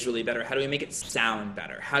look visually better? How do we make it sound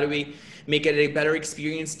better? How do we make it a better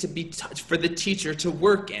experience to be for the teacher to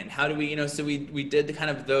work in? How do we, so we did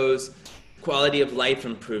kind of those quality of life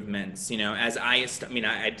improvements, as I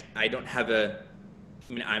don't have a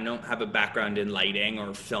background in lighting or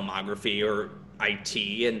filmography or IT,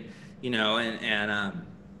 and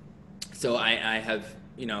so I have,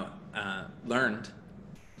 learned.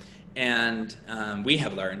 And we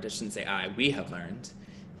have learned, I shouldn't say we have learned.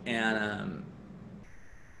 And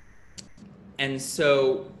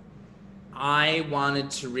so I wanted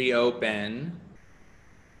to reopen.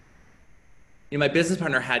 My business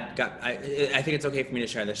partner I think it's okay for me to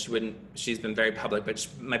share this. She's been very public, but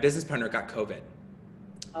my business partner got COVID.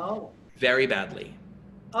 Oh. Very badly.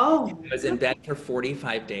 Oh. She was in bed for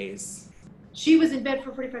 45 days. She was in bed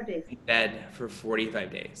for 45 days? In bed for 45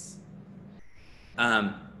 days.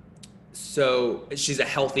 So she's a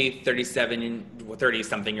healthy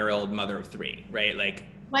 30-something-year-old mother of 3, right? Like,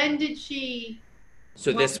 when did she?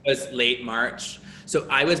 So this was late March. So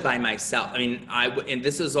I was by myself. And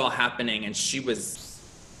this was all happening, and she was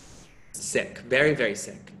sick, very, very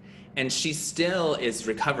sick, and she still is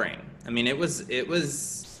recovering. It was. She went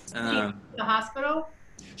to the hospital?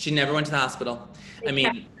 She never went to the hospital.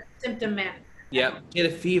 Symptom man. Yeah, she had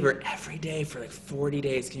a fever every day for like 40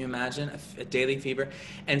 days. Can you imagine a daily fever?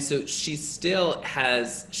 And so she still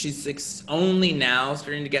she's like only now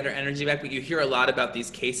starting to get her energy back. But you hear a lot about these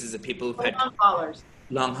cases of people who've had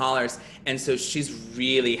long haulers. And so she's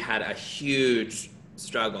really had a huge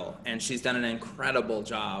struggle, and she's done an incredible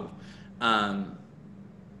job. But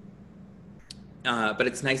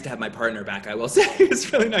it's nice to have my partner back, I will say.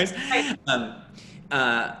 It's really nice.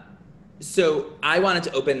 So I wanted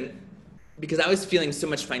to open, because I was feeling so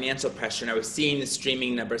much financial pressure, and I was seeing the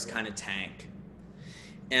streaming numbers kind of tank.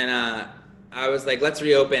 And I was like, let's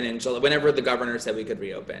reopen in July, whenever the governor said we could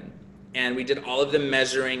reopen. And we did all of the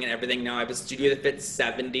measuring and everything. Now I have a studio that fits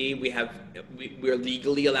 70. We're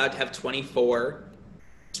legally allowed to have 24.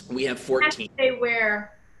 We have 14.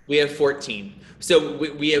 We have 14. So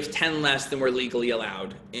we have 10 less than we're legally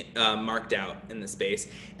allowed, marked out in the space.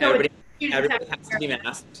 Everybody has to be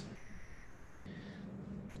masked.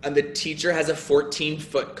 And the teacher has a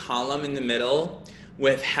 14-foot column in the middle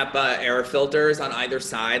with HEPA air filters on either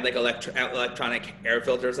side, like electronic air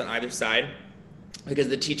filters on either side, because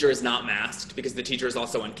the teacher is not masked, because the teacher is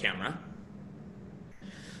also on camera.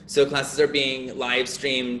 So classes are being live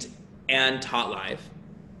streamed and taught live.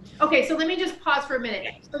 Okay, so let me just pause for a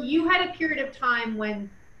minute. So you had a period of time when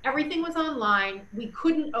everything was online. We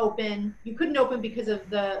couldn't open. You couldn't open because of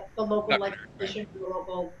the local legislation, the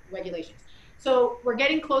local regulations. So we're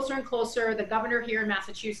getting closer and closer. The governor here in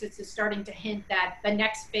Massachusetts is starting to hint that the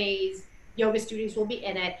next phase, yoga studios will be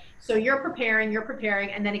in it. So you're preparing,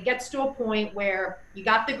 and then it gets to a point where you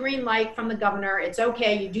got the green light from the governor. It's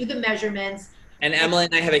okay. You do the measurements. And Emily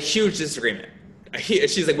and I have a huge disagreement.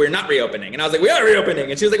 She's like, we're not reopening. And I was like, we are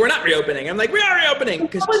reopening. And she was like, we're not reopening. I'm like, we are reopening.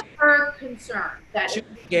 What was her concern? She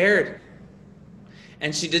was scared.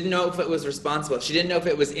 And she didn't know if it was responsible. She didn't know if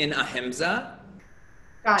it was in Ahimsa.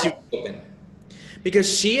 Got it. Open. Because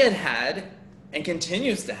she had and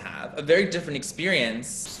continues to have a very different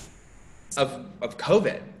experience of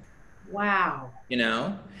COVID. Wow.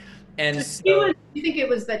 And so you think it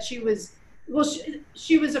was that she was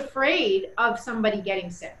afraid of somebody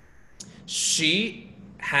getting sick? She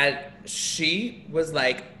is not,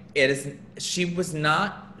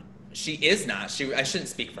 I shouldn't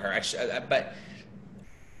speak for her, but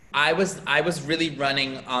I was really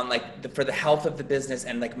running on for the health of the business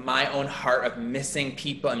and my own heart of missing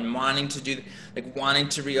people and wanting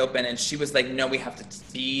to reopen. And she was like, no, we have to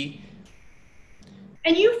be.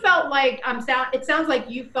 And you felt like, it sounds like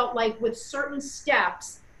you felt like with certain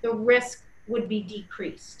steps, the risk would be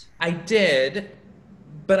decreased. I did,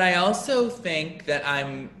 but I also think that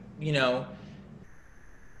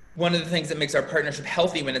one of the things that makes our partnership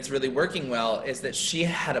healthy when it's really working well is that she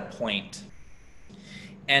had a point.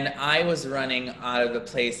 And I was running out of the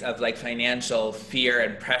place of like financial fear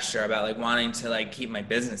and pressure about like wanting to like keep my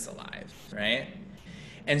business alive, right?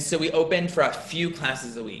 And so we opened for a few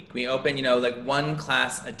classes a week. We opened, you know, like one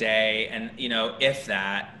class a day, and you know, if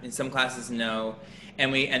that. In some classes, no.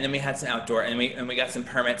 And then we had some outdoor, and we got some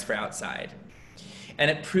permits for outside. And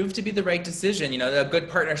it proved to be the right decision. You know, a good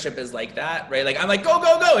partnership is like that, right? Like I'm like, go,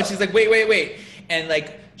 go, go, and she's like, wait, wait, wait. And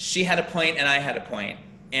like she had a point, and I had a point,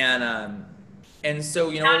 and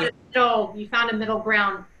so you know, you found a middle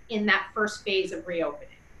ground in that first phase of reopening.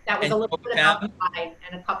 That was a little bit of outside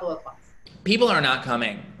and a couple of classes. People are not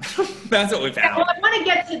coming. That's what we found. Yeah, well, I want to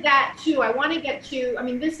get to that too. I want to get to, I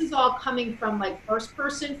mean, this is all coming from like first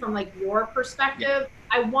person, from like your perspective. Yeah.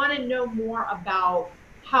 I want to know more about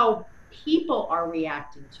how people are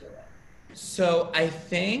reacting to it. So I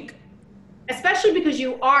think, especially because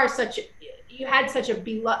you had such a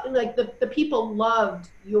beloved, like the people loved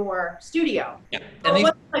your studio. Yeah. So it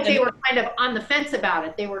wasn't like they were kind of on the fence about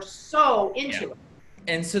it. They were so into it.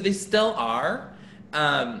 And so they still are.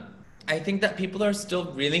 I think that people are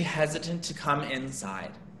still really hesitant to come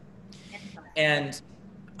inside. And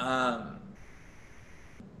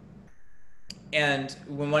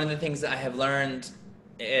one of the things that I have learned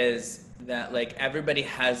is that like everybody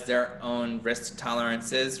has their own risk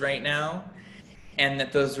tolerances right now, and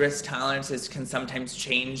that those risk tolerances can sometimes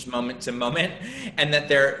change moment to moment, and that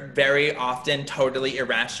they're very often totally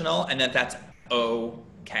irrational, and that that's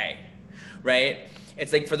okay, right?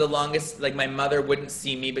 It's like for the longest, like my mother wouldn't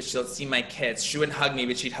see me, but she'll see my kids. She wouldn't hug me,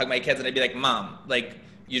 but she'd hug my kids, and I'd be like, Mom, like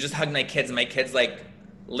you just hugged my kids, and my kids like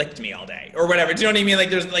licked me all day or whatever. Do you know what I mean? Like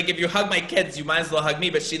there's like, if you hug my kids, you might as well hug me,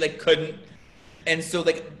 but she like couldn't. And so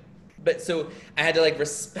like, but so I had to like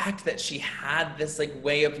respect that she had this like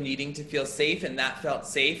way of needing to feel safe, and that felt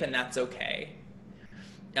safe, and that's okay.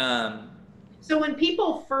 So when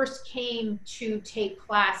people first came to take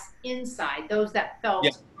class inside, those that felt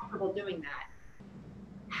comfortable doing that,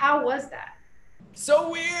 how was that? So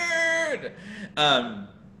weird.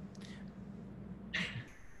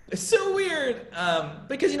 It's so weird.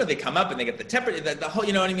 Because, you know, they come up and they get the temperature, the whole,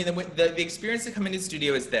 you know what I mean? The experience to come into the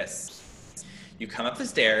studio is this. You come up the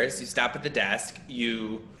stairs, you stop at the desk,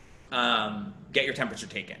 you get your temperature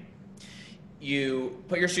taken. You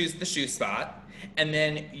put your shoes at the shoe spot, and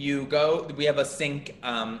then you go, we have a sink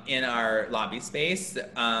in our lobby space,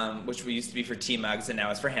 which we used to be for tea mugs, and now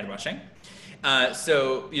it's for hand washing.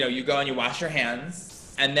 So, you know, you go and you wash your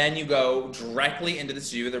hands, and then you go directly into the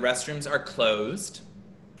studio. The restrooms are closed.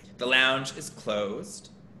 The lounge is closed.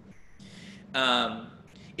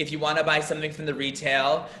 If you want to buy something from the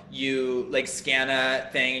retail, you like scan a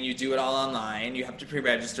thing and you do it all online. You have to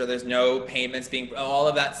pre-register. There's no payments all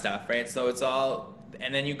of that stuff, right? So it's all,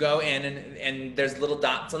 and then you go in and there's little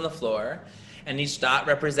dots on the floor. And each dot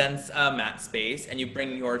represents a mat space, and you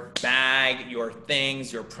bring your bag, your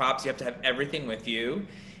things, your props. You have to have everything with you,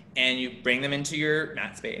 and you bring them into your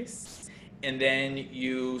mat space, and then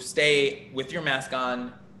you stay with your mask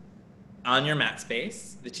on your mat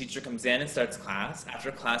space. The teacher comes in and starts class.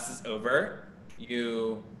 After class is over,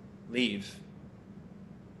 you leave.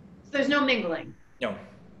 So there's no mingling? No.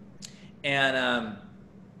 And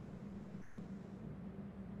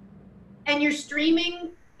you're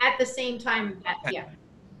streaming at the same time, yeah.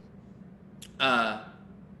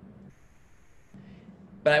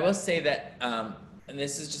 But I will say that, and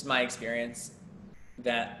this is just my experience,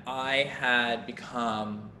 that I had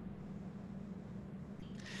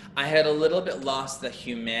a little bit lost the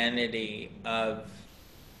humanity of,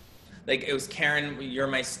 like it was Karen, you're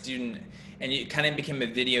my student, and it kind of became a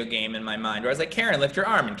video game in my mind where I was like, Karen, lift your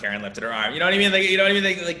arm, and Karen lifted her arm. You know what I mean? Like, you know what I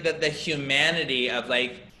mean? Like the humanity of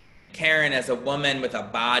like, Karen as a woman with a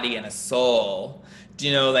body and a soul, do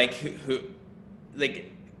you know, like who like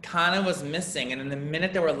kind of was missing. And in the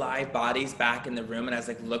minute there were live bodies back in the room, and I was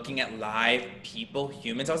like looking at live people,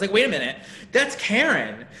 humans, I was like, wait a minute, that's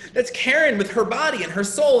Karen with her body and her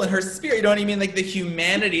soul and her spirit. You know what I mean? Like the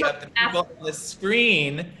humanity of the people on the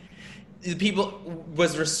screen, the people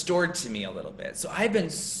was restored to me a little bit. So I've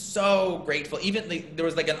been so grateful. Even like, there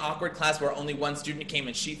was like an awkward class where only one student came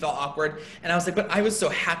and she felt awkward. And I was like, but I was so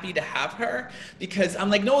happy to have her, because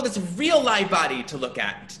I'm like, no, that's a real live body to look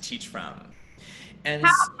at and to teach from. And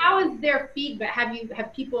how is their feedback? Have they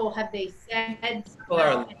said? People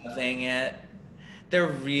are loving it.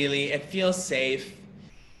 It feels safe.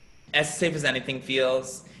 As safe as anything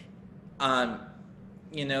feels.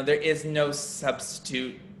 You know, there is no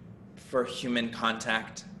substitute for human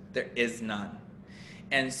contact. There is none.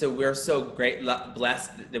 And so we're so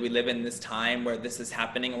blessed that we live in this time where this is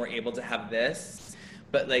happening and we're able to have this.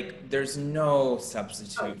 but like there's no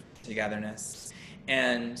substitute for togetherness.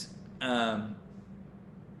 And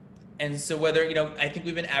so whether, you know, I think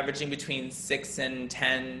we've been averaging between 6 and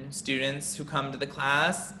 10 students who come to the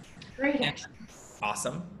class. Great.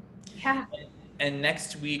 Awesome. Yeah. And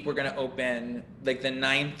next week we're gonna open, like the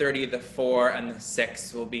 9:30, the 4, and the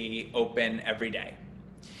 6 will be open every day.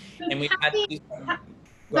 So And we've tell had me- these,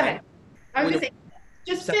 Go ahead. I was gonna say,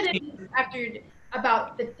 just So- fit in after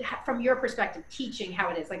about from your perspective, teaching how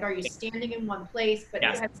it is. Like, are you standing in one place? But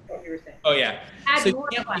Yes. that's what you were saying. Oh yeah. Add So you more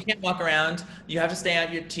can't walk around. You have to stay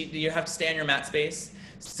on you have to stay on your mat space.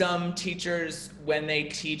 Some teachers, when they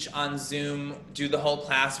teach on Zoom, do the whole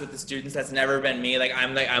class with the students. That's never been me.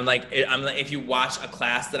 I'm like, if you watch a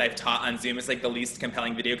class that I've taught on Zoom, it's like the least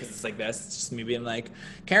compelling video because it's like this. It's just me being like,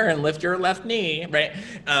 Karen, lift your left knee, right?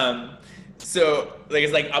 So like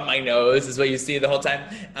it's like up my nose is what you see the whole time.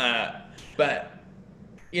 But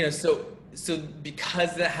you know, so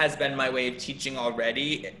because that has been my way of teaching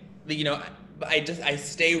already, you know, I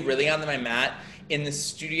stay really on my mat. In the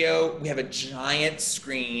studio, we have a giant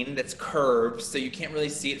screen that's curved, so you can't really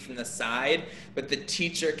see it from the side, but the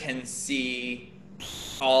teacher can see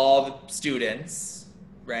all the students,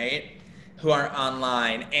 right, who are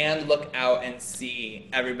online, and look out and see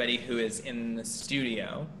everybody who is in the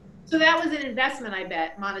studio. So that was an investment, I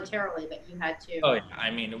bet, monetarily, that you had to. Oh yeah,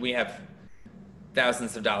 I mean, we have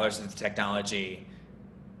thousands of dollars of technology.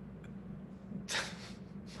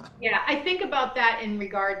 Yeah, I think about that in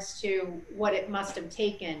regards to what it must have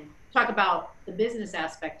taken. Talk about the business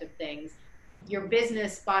aspect of things. Your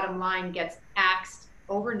business bottom line gets axed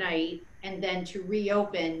overnight, and then to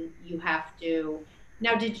reopen, you have to.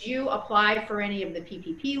 Now, did you apply for any of the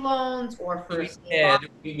PPP loans or for?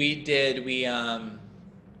 We did. I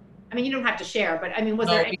mean, you don't have to share, but I mean, was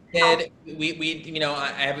No, there? we did. We, you know, I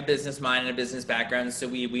have a business mind and a business background, so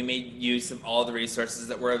we made use of all the resources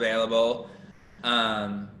that were available.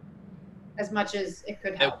 As much as it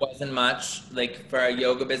could It help. wasn't much. Like for a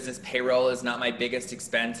yoga business, payroll is not my biggest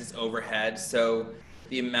expense; it's overhead. So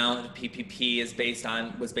the amount of PPP was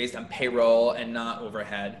based on payroll and not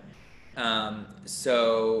overhead.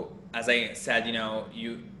 So as I said, you know,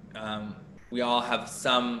 we all have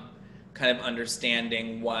some kind of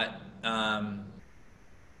understanding what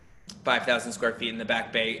 5,000 square feet in the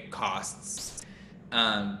Back Bay costs.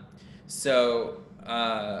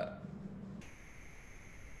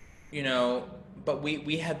 You know, but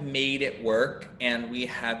we have made it work, and we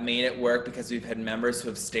have made it work because we've had members who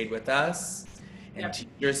have stayed with us and Yep.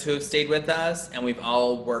 teachers who have stayed with us, and we've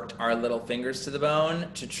all worked our little fingers to the bone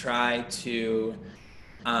to try to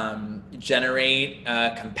generate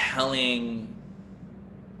a compelling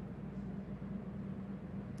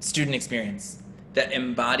student experience that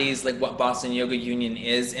embodies like what Boston Yoga Union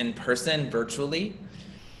is in person virtually,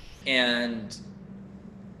 and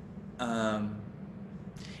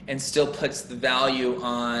still puts the value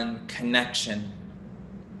on connection.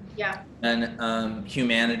 Yeah. And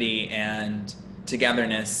humanity and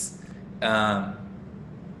togetherness, and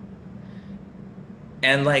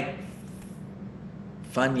like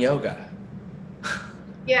fun yoga.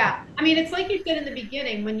 Yeah, I mean, it's like you said in the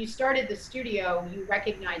beginning, when you started the studio, you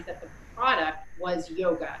recognized that the product was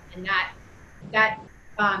yoga, and that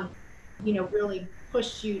you know, really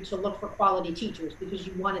pushed you to look for quality teachers because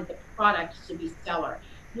you wanted the product to be stellar.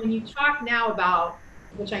 When you talk now about,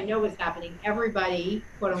 which I know is happening, everybody,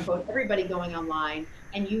 quote unquote, everybody going online,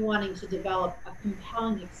 and you wanting to develop a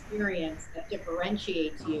compelling experience that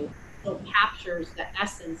differentiates you, so captures the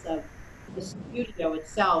essence of the studio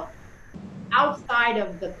itself, outside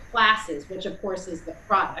of the classes, which of course is the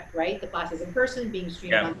product, right? The classes in person being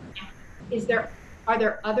streamed on. Are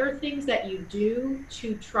there other things that you do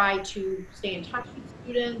to try to stay in touch with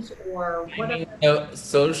students, or what? You know,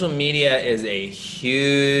 social media is a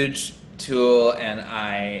huge tool, and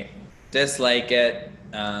I dislike it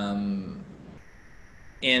in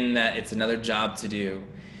that it's another job to do.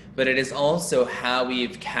 But it is also how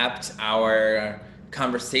we've kept our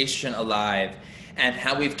conversation alive, and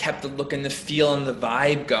how we've kept the look and the feel and the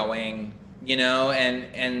vibe going, you know,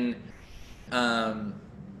 and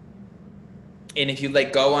if you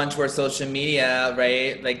like go onto our social media,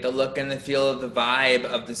 right, like the look and the feel of the vibe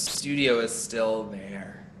of the studio is still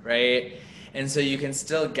there, right? And so you can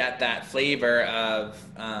still get that flavor of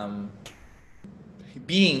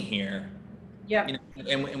being here. Yeah. You know,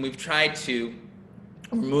 and we've tried to,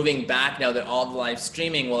 we're moving back now that all the live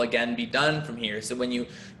streaming will again be done from here. So when you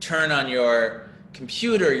turn on your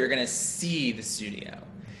computer, you're gonna see the studio.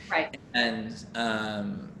 Right. And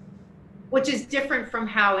which is different from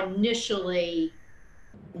how initially.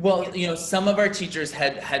 well, you know, some of our teachers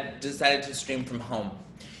had decided to stream from home,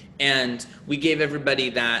 And we gave everybody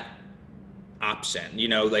that option,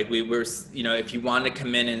 like we were, if you want to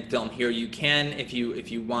come in and film here, you can. If you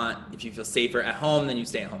feel safer at home, then you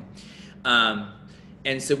stay at home.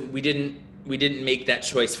 And so we didn't make that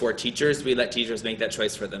choice for teachers. We let teachers make that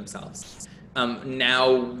choice for themselves.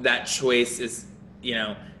 Now that choice is,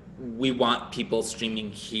 we want people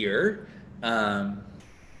streaming here,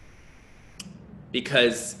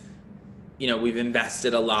 because, we've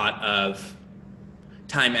invested a lot of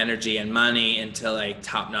time, energy, and money into like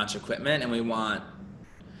top-notch equipment, and we want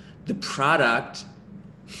the product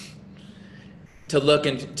to look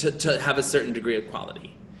and to have a certain degree of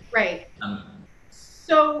quality. Right.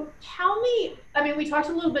 So tell me, we talked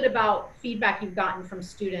a little bit about feedback you've gotten from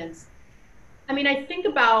students. I think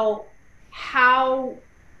about how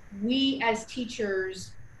we as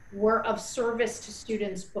teachers were of service to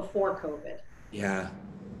students before COVID. Yeah.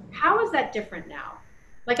 How is that different now?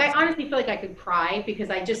 Like, I honestly feel like I could cry because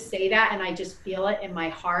I just say that and I just feel it in my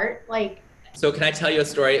heart. So can I tell you a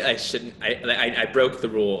story? I broke the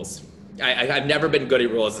rules. I've never been good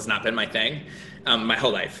at rules. It's not been my thing, my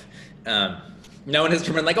whole life. No one has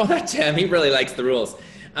been like, oh, that's Tim. He really likes the rules.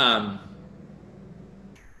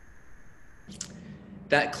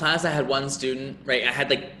 That class, I had one student, right? I had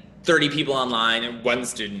like 30 people online and one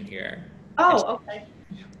student here. Oh, okay.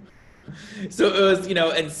 So it was,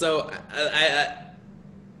 and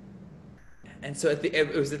so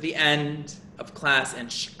it was at the end of class,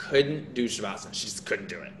 and she couldn't do Shavasana. She just couldn't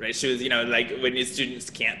do it, right? She was, like when your students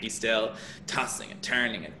can't be still, tossing and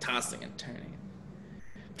turning and tossing and turning,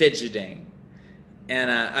 fidgeting.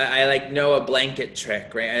 And I like know a blanket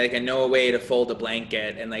trick, right? I know a way to fold a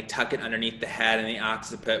blanket and like tuck it underneath the head and the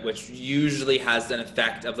occiput, which usually has an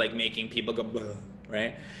effect of like making people go, "Bleh,"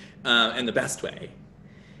 right? In the best way.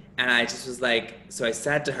 And I just was like, so I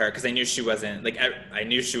said to her, because I knew she wasn't, like, I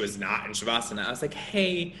knew she was not in Shavasana. I was like,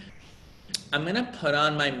 hey, I'm going to put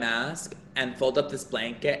on my mask and fold up this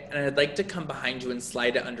blanket, and I'd like to come behind you and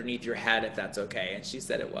slide it underneath your head, if that's okay. And she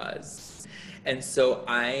said it was. And so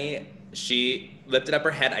she lifted up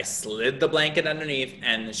her head, I slid the blanket underneath,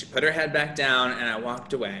 and she put her head back down, and I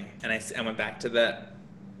walked away. And I went back to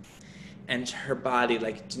and her body,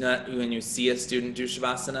 like, when you see a student do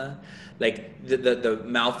Shavasana, like the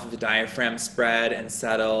mouth of the diaphragm spread and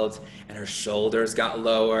settled, and her shoulders got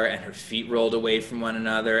lower, and her feet rolled away from one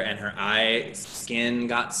another, and her skin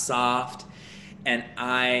got soft, and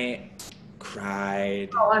I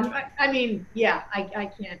cried. Oh, yeah, I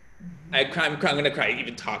can't. I'm going to cry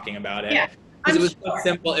even talking about it. Yeah, because it was so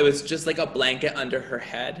simple. It was just like a blanket under her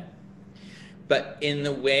head, but in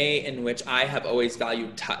the way in which I have always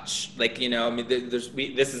valued touch. Like,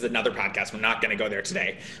 this is another podcast. We're not going to go there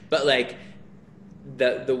today. But like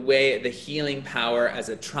the way, the healing power as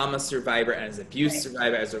a trauma survivor, as an abuse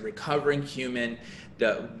survivor, as a recovering human,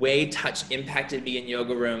 the way touch impacted me in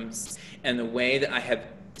yoga rooms, and the way that I have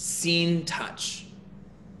seen touch,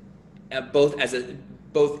 both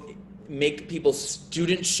make people's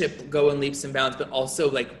studentship go in leaps and bounds, but also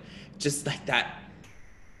like just like that.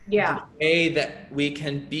 Yeah. The way that we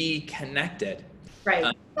can be connected. Right.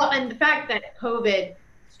 Well, and the fact that COVID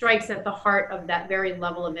strikes at the heart of that very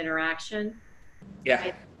level of interaction,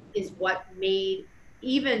 is what made,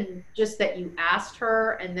 even just that you asked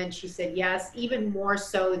her and then she said yes, even more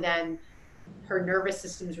so than her nervous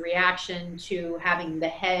system's reaction to having the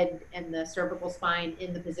head and the cervical spine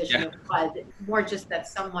in the position it was. It's more just that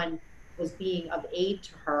someone was being of aid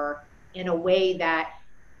to her in a way that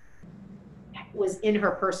was in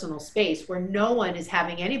her personal space, where no one is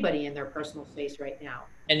having anybody in their personal space right now.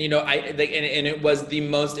 And it was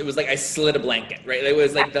it was like I slid a blanket, right? It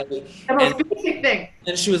was like the most basic thing.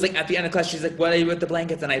 And she was like, at the end of class, she's like, "What are you with the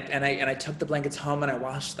blankets?" And I took the blankets home and I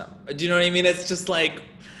washed them. Do you know what I mean? It's just like,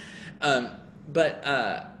 but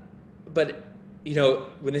when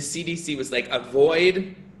the CDC was like,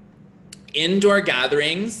 avoid indoor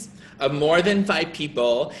gatherings of more than 5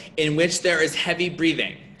 people in which there is heavy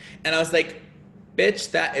breathing, and I was like,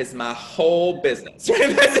 bitch, that is my whole business.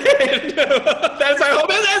 That's it. That's my whole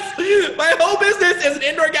business. My whole business is an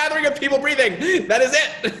indoor gathering of people breathing. That is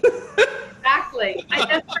it. Exactly.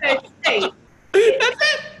 That's what I say. That's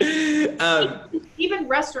it. Even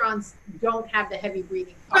restaurants don't have the heavy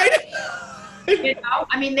breathing part. Right.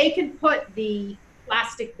 They can put the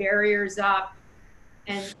plastic barriers up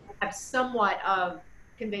and have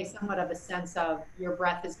convey somewhat of a sense of your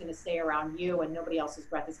breath is going to stay around you and nobody else's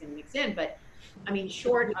breath is going to mix in. But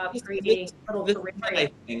short of creating little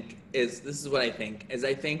I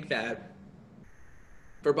think that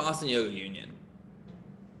for Boston Yoga Union,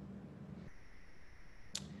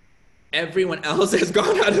 everyone else has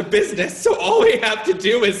gone out of business, so all we have to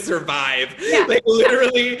do is survive. Yeah. Like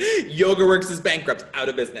literally, YogaWorks is bankrupt, out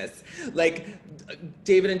of business. Like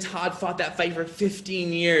David and Todd fought that fight for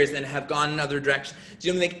 15 years and have gone another direction. Do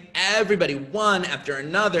you know, like everybody, one after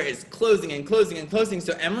another, is closing and closing and closing.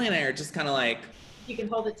 So Emily and I are just kind of like, You can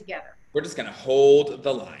hold it together. we're just gonna hold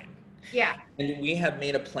the line. Yeah. And we have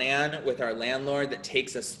made a plan with our landlord that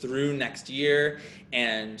takes us through next year,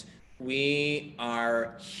 and we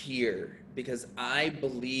are here because I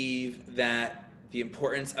believe that the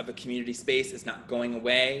importance of a community space is not going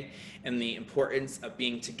away, and the importance of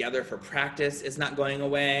being together for practice is not going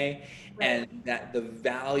away, Right. and that the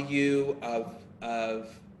value of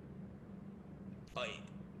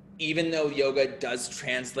even though yoga does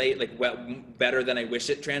translate like better than I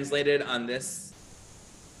wish it translated on this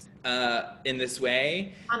in this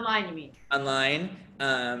way Online, you mean? online,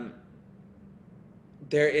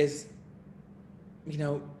 there is, you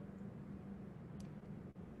know,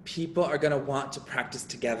 people are going to want to practice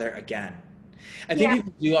together again. I think Yeah.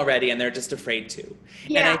 people do already, and they're just afraid to.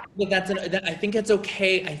 Yeah. And I think it's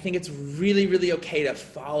okay. I think it's really, really okay to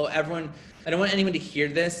follow everyone. I don't want anyone to hear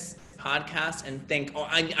this podcast and think, oh,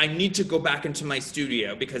 I need to go back into my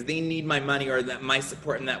studio because they need my money or my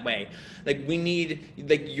support in that way. Like we need,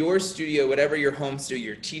 like your studio, whatever your home studio,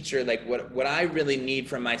 your teacher, like what I really need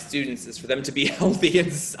from my students is for them to be healthy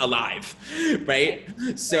and alive, right?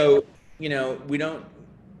 So, you know,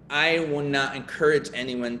 I will not encourage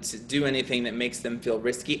anyone to do anything that makes them feel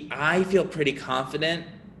risky. I feel pretty confident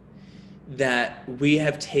that we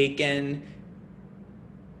have taken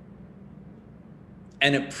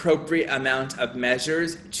an appropriate amount of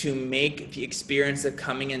measures to make the experience of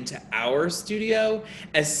coming into our studio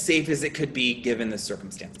as safe as it could be given the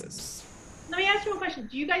circumstances. Let me ask you one question.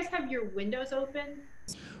 Do you guys have your windows open?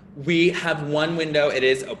 We have one window, it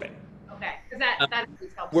is open. Okay, because that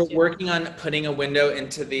helps We're too. working on putting a window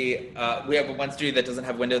into the, we have one studio that doesn't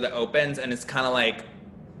have a window that opens, and it's kind of like,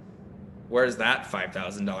 where's that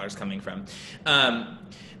 $5,000 coming from?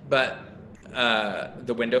 But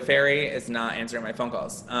the window fairy is not answering my phone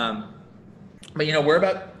calls. But you know, we're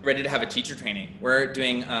about ready to have a teacher training. We're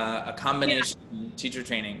doing a combination teacher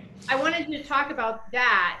training. I wanted to talk about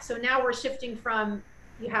that. So now we're shifting from,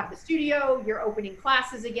 you have the studio, you're opening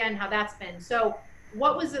classes again, how that's been. So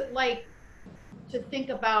what was it like to think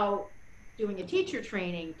about doing a teacher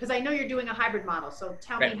training? Because I know you're doing a hybrid model. So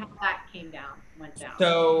tell me how that went down.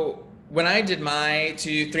 So when I did my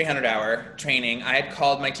 300-hour training, I had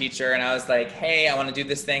called my teacher and I was like, hey, I want to do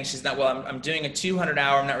this thing. She's not, well, I'm doing a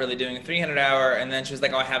 200-hour. I'm not really doing a 300-hour. And then she was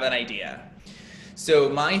like, oh, I have an idea. So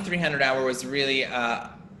my 300-hour was really,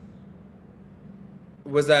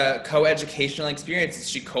 was a co-educational experience.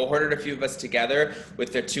 She cohorted a few of us together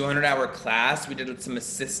with their 200-hour class. We did some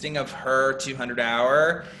assisting of her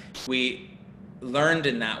 200-hour. We learned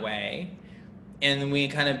in that way. And we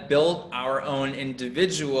kind of built our own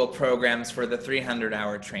individual programs for the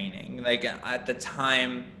 300-hour training. Like at the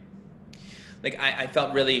time, like I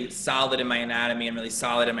felt really solid in my anatomy and really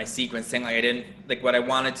solid in my sequencing. Like what I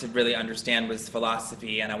wanted to really understand was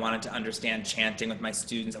philosophy, and I wanted to understand chanting with my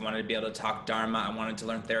students. I wanted to be able to talk Dharma. I wanted to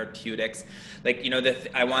learn therapeutics. Like, you know,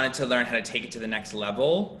 I wanted to learn how to take it to the next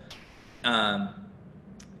level. And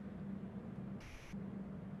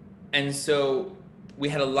so we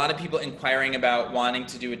had a lot of people inquiring about wanting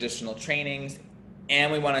to do additional trainings,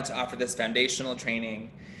 and we wanted to offer this foundational training.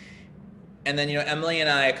 And then, you know, Emily and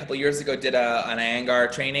I a couple years ago did an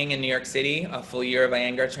Iyengar training in New York City, a full year of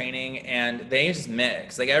Iyengar training, and they just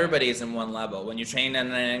mix. Like everybody is in one level. When you train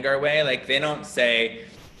in an Iyengar way, like they don't say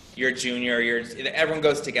you're junior, everyone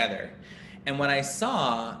goes together. And what I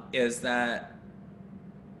saw is that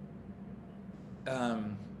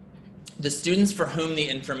the students for whom the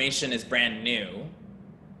information is brand new,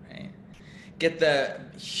 get the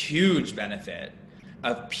huge benefit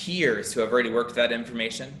of peers who have already worked with that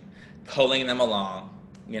information, pulling them along,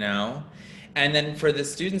 you know? And then for the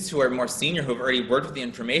students who are more senior, who have already worked with the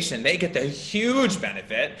information, they get the huge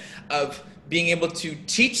benefit of being able to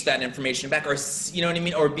teach that information back, or, you know what I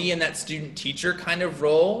mean? Or be in that student teacher kind of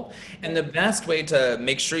role. And the best way to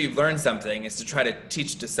make sure you've learned something is to try to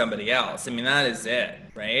teach to somebody else. I mean, that is it,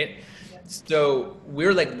 right? So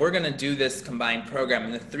we're like, we're going to do this combined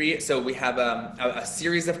program, and so we have a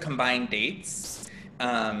series of combined dates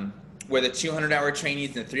where the 200-hour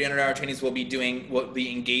trainees and the 300-hour trainees will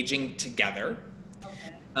be engaging together.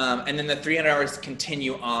 Okay. And then the 300 hours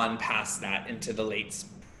continue on past that into the late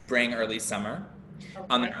spring, early summer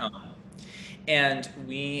on their own. And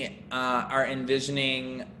we are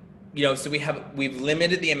envisioning, you know, so we've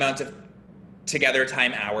limited the amount of together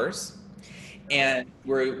time hours. And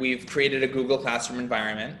we've created a Google Classroom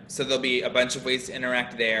environment. So there'll be a bunch of ways to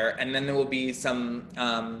interact there. And then there will be some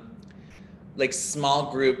like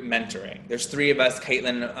small group mentoring. There's 3 of us,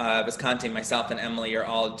 Caitlin, Visconti, myself, and Emily are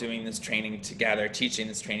all doing this training together, teaching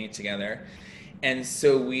this training together. And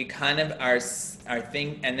so we kind of are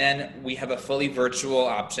thing, and then we have a fully virtual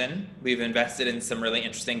option. We've invested in some really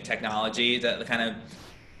interesting technology that kind of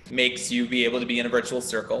makes you be able to be in a virtual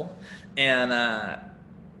circle. And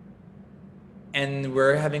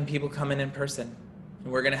we're having people come in person.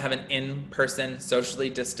 We're gonna have an in-person, socially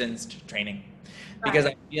distanced training. Because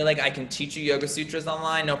I feel like I can teach you Yoga Sutras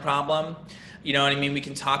online, no problem. You know what I mean? We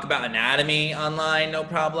can talk about anatomy online, no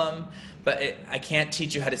problem. But I can't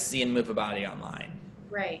teach you how to see and move a body online.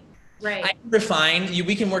 Right. I can refine.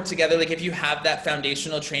 We can work together. Like if you have that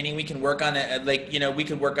foundational training, we can work on it. Like, you know, we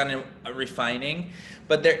could work on a refining.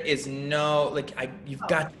 But there is no, like, you've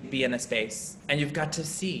got to be in a space and you've got to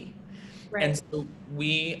see. Right. And so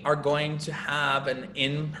we are going to have an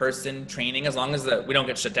in-person training as long as we don't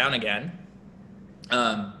get shut down again.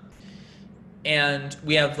 And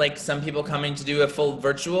we have like some people coming to do a full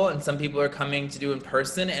virtual and some people are coming to do in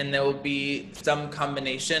person, and there will be some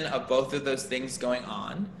combination of both of those things going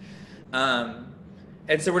on.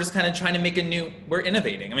 And so we're just kind of trying to make we're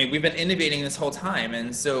innovating. I mean, we've been innovating this whole time.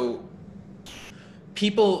 And so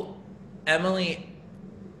Emily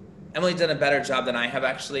done a better job than I have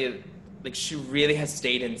actually. Like she really has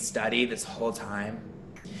stayed in study this whole time.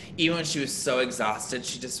 Even when she was so exhausted,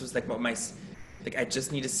 she just was like, I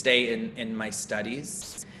just need to stay in my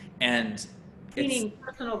studies. And meaning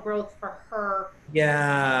personal growth for her.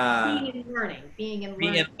 Yeah. Being in learning.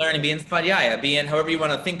 Be in spadhyaya, be in however you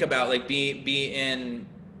want to think about, like be in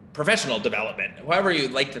professional development, however you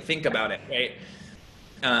like to think about it, right?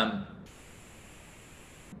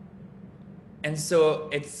 And so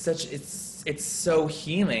it's so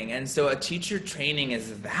healing. And so a teacher training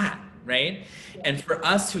is that, right? Yeah. And for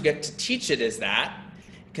us who get to teach it is that,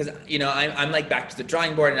 because, you know, I'm like back to the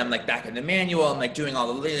drawing board and I'm like back in the manual. I'm like doing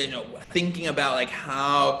all the, you know, thinking about like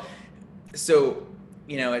how, so,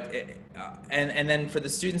 you know, and then for the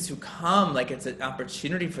students who come, like it's an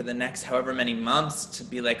opportunity for the next however many months to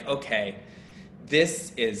be like, okay,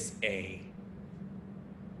 this is a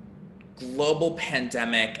global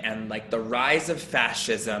pandemic and like the rise of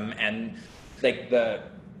fascism and like the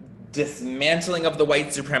dismantling of the white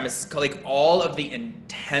supremacists, like all of the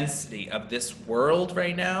intensity of this world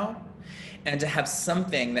right now, and to have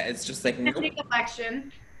something that is just like the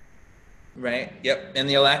election, right? Yep, and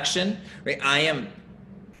the election, right? I'm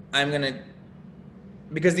gonna,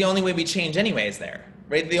 because the only way we change anyway is there,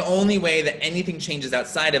 right? The only way that anything changes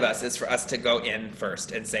outside of us is for us to go in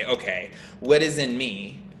first and say, okay, what is in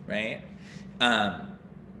me, right? And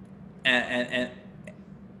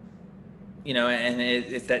you know, and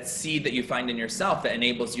it's that seed that you find in yourself that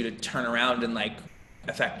enables you to turn around and like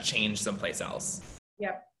affect change someplace else.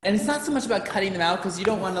 Yep. And it's not so much about cutting them out because you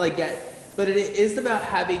don't want to like but it is about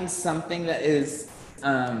having something that is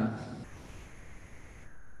a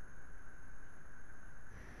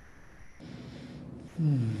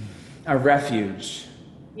refuge.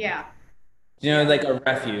 Yeah. You know, like a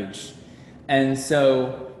refuge. And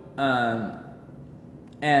so,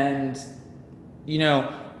 and you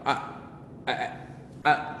know,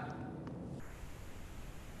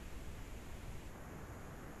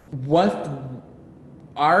 what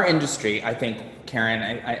our industry, I think, Karen,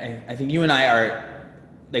 I think you and I are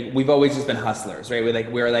like, we've always just been hustlers, right?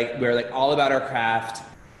 We're like all about our craft.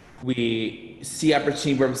 We see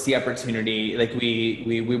opportunity where we see opportunity. Like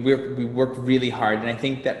we work really hard, and I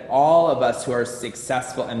think that all of us who are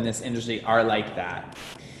successful in this industry are like that.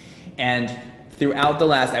 And throughout the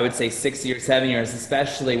last, I would say 6 years, 7 years,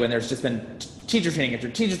 especially when there's just been teacher training after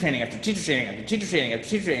teacher training after teacher training after teacher training after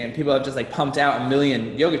teacher training, and people have just like pumped out 1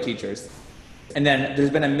 million yoga teachers. And then there's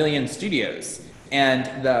been 1 million studios.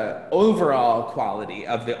 And the overall quality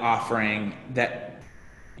of the offering that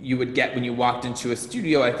you would get when you walked into a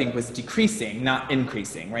studio, I think, was decreasing, not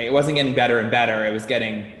increasing, right? It wasn't getting better and better. It was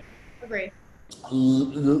getting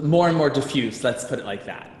more and more diffuse, let's put it like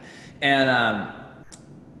that.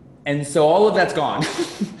 And so all of that's gone.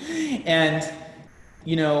 And,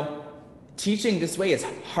 you know, teaching this way is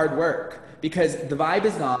hard work because the vibe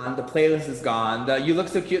is gone, the playlist is gone, the you look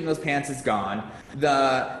so cute in those pants is gone, do you know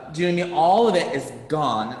what I mean? All of it is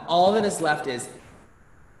gone. All that is left is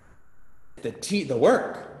the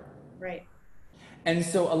work. Right. And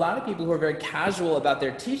so a lot of people who are very casual about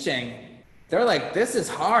their teaching, they're like, this is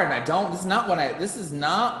hard. This is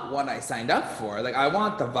not what I signed up for. Like, I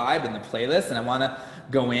want the vibe and the playlist, and I want to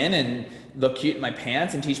go in and look cute in my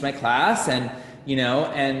pants and teach my class, and, you know,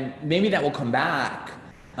 and maybe that will come back.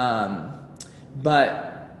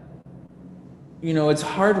 but it's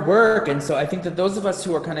hard work. And so I think that those of us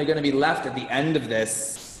who are kind of going to be left at the end of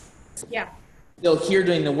this, yeah, still here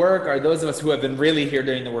doing the work, are those of us who have been really here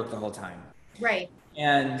doing the work the whole time. right.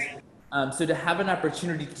 And so to have an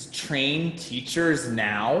opportunity to train teachers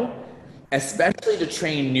now, especially to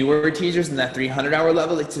train newer teachers in that 300-hour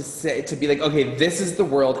level, like to be like, okay, this is the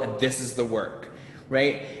world and this is the work,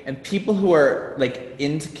 right? And people who are like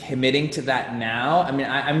into committing to that now, I mean,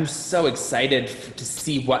 I'm so excited to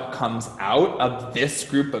see what comes out of this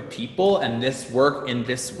group of people and this work in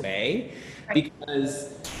this way,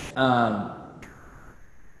 because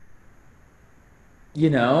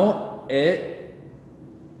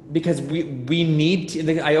because we need to,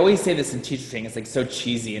 like, I always say this in teacher training, it's like so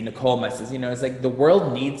cheesy, and Nicole says, it's like the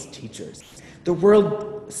world needs teachers. The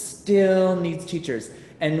world still needs teachers,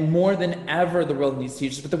 and more than ever the world needs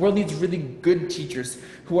teachers, but the world needs really good teachers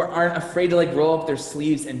who aren't afraid to like roll up their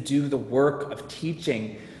sleeves and do the work of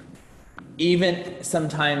teaching, even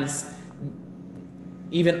sometimes,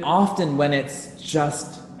 even often when it's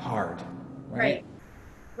just hard, right?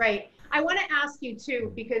 Right. I want to ask you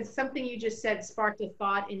too, because something you just said sparked a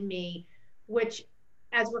thought in me, which,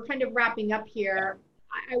 as we're kind of wrapping up here,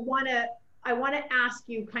 I want to ask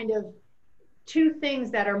you kind of two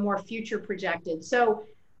things that are more future projected. So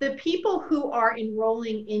the people who are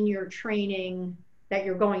enrolling in your training that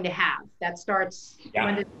you're going to have, that starts,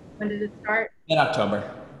 when did it start? In October.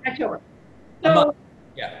 So,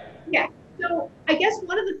 yeah. So I guess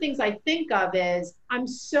one of the things I think of is I'm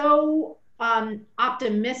so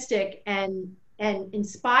optimistic and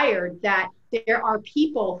inspired that there are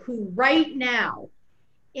people who right now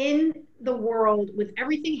in the world, with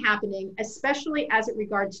everything happening, especially as it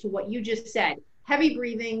regards to what you just said, heavy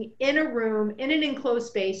breathing in a room, in an enclosed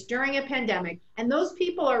space during a pandemic, and those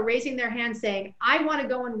people are raising their hands saying, I want to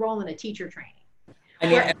go enroll in a techer training. I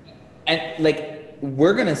mean, and like,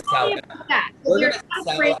 we're going to sell that. We're going to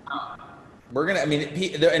sell out.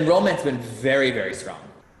 The enrollment's been very, very strong.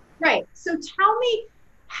 Right. So tell me,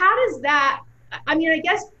 how does that, I mean, I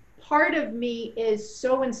guess part of me is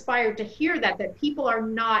so inspired to hear that people are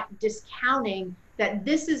not discounting that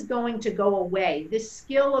this is going to go away. This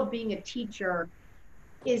skill of being a teacher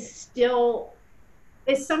is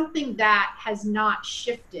something that has not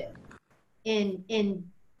shifted in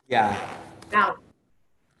value.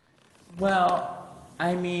 Well,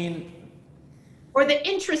 I mean, or the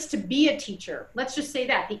interest to be a teacher. Let's just say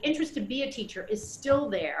that the interest to be a teacher is still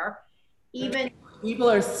there, even people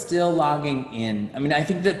are still logging in. I mean, I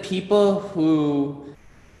think that people who,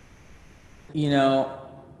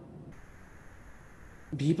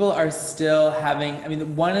 people are still having, I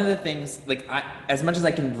mean, one of the things, like, as much as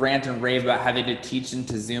I can rant and rave about having to teach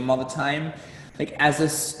into Zoom all the time, like, as a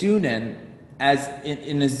student, as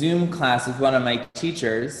in a Zoom class with one of my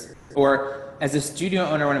teachers, or as a studio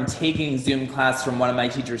owner when I'm taking Zoom class from one of my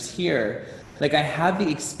teachers here, like, I have the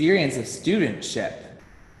experience of studentship.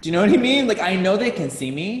 Do you know what I mean? Like, I know they can see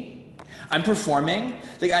me. I'm performing.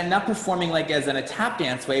 Like, I'm not performing like as in a tap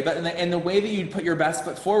dance way, but in the way that you'd put your best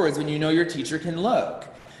foot forward when you know your teacher can look,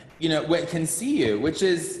 can see you, which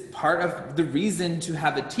is part of the reason to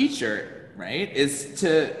have a teacher, right? Is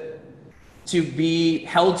to be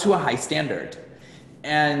held to a high standard.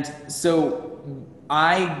 And so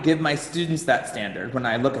I give my students that standard when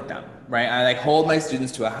I look at them, right? I like hold my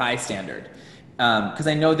students to a high standard because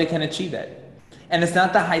I know they can achieve it. And it's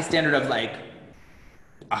not the high standard of like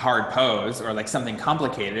a hard pose or like something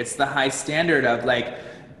complicated. It's the high standard of like,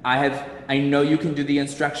 I know you can do the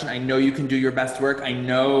instruction. I know you can do your best work. I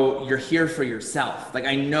know you're here for yourself. Like,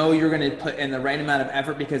 I know you're going to put in the right amount of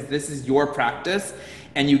effort because this is your practice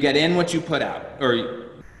and you get in what you put out, or you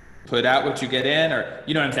put out what you get in, or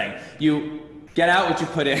you know what I'm saying? You get out what you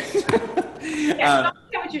put in. I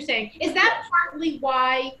get what you're saying. Is that partly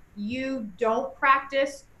why you don't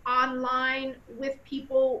practice online with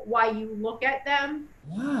people, why you look at them?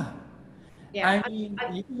 Yeah. I mean,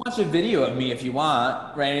 you can watch a video of me if you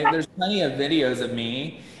want, right? There's plenty of videos of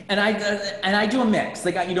me, and I do a mix,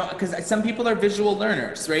 like, because some people are visual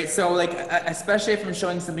learners, right? So like, especially if I'm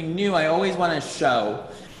showing something new, I always want to show,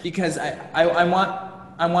 because I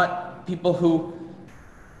want people who.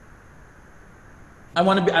 I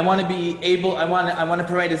want to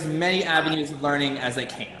provide as many avenues of learning as I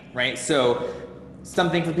can, right? So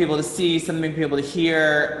something for people to see, something for people to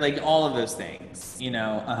hear, like all of those things,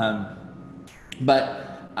 but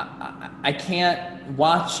I can't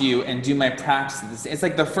watch you and do my practice. It's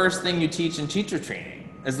like the first thing you teach in teacher training.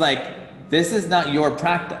 It's like, this is not your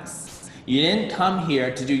practice. You didn't come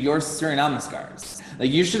here to do your Surya Namaskars.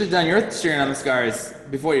 Like, you should have done your Surya Namaskars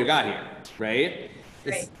before you got here, right?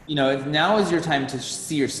 Right. Now is your time to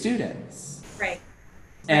see your students. Right.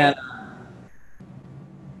 And,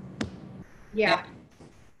 Yeah.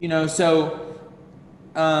 you know, so,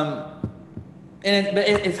 but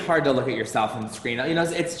it's hard to look at yourself on the screen. You know,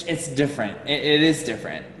 it's different. It is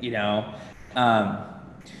different, you know?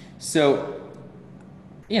 So,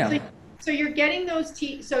 you know. So you're getting those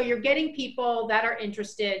so you're getting people that are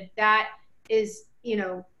interested, that is, you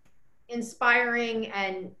know, inspiring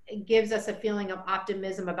and gives us a feeling of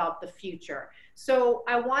optimism about the future. So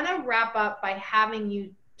I want to wrap up by having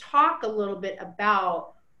you talk a little bit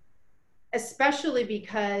about, especially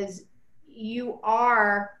because you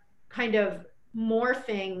are kind of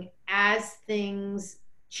morphing as things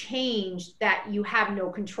change that you have no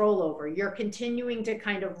control over. You're continuing to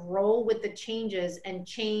kind of roll with the changes and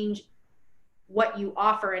change what you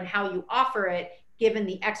offer and how you offer it, given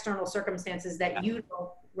the external circumstances that you don't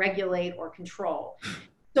regulate or control.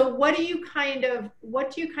 So what do you kind of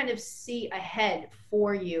see ahead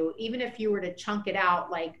for you, even if you were to chunk it out,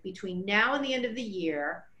 like between now and the end of the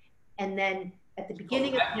year, and then at the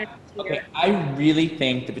beginning of next year? Okay, I really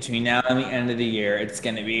think that between now and the end of the year, it's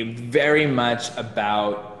going to be very much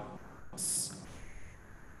about,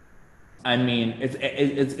 I mean,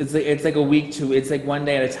 it's like a week to, it's like one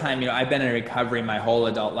day at a time. You know, I've been in recovery my whole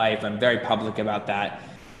adult life. I'm very public about that.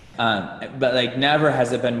 But like never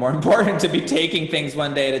has it been more important to be taking things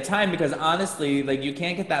one day at a time, because honestly, like you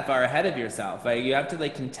can't get that far ahead of yourself. Right? You have to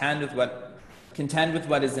like contend with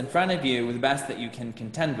what is in front of you with the best that you can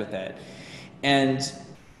contend with it. And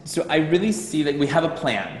so I really see that we have a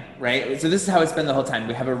plan, right? So this is how it's been the whole time.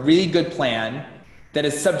 We have a really good plan that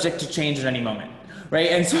is subject to change at any moment,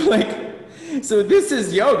 right? And so so this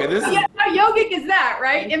is yoga. This is how yogic is that,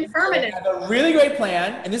 right? Impermanent. You have a really great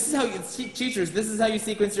plan, and this is how teachers, this is how you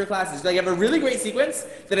sequence your classes. Like you have a really great sequence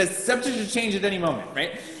that is subject to change at any moment,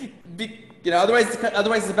 right? You know, otherwise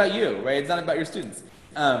it's about you, right? It's not about your students.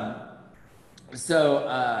 So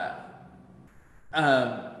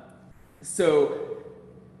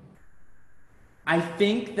I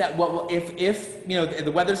think that if you know,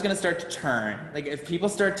 the weather's going to start to turn, like if people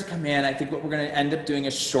start to come in, I think what we're going to end up doing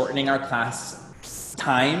is shortening our class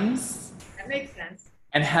times. That makes sense.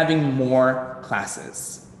 And having more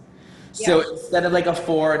classes. Yeah. So instead of like a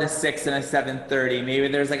 4 and a 6 and a 7:30, maybe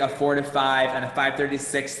there's like a 4 to 5 and a 5:30 to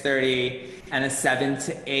 6:30 and a 7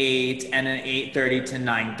 to 8 and an 8:30 to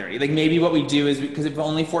 9:30. Like maybe what we do is, because if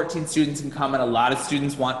only 14 students can come and a lot of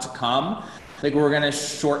students want to come, like we're gonna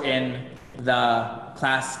shorten the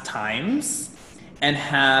class times and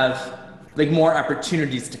have like more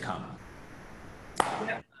opportunities to come.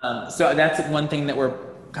 So that's one thing that we're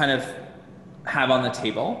kind of have on the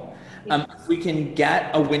table. If we can get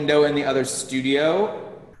a window in the other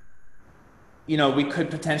studio, you know, we could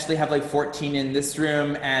potentially have like 14 in this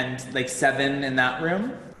room and like 7 in that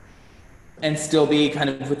room and still be kind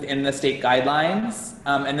of within the state guidelines.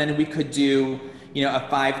 And then we could do, you know, a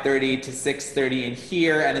 5:30 to 6:30 in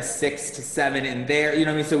here and a 6 to 7 in there. You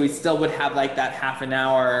know what I mean? So we still would have like that half an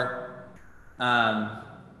hour.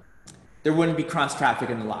 There wouldn't be cross traffic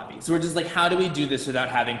in the lobby. So we're just like, how do we do this without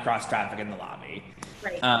having cross traffic in the lobby?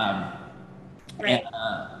 Right. Right.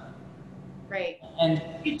 Right. And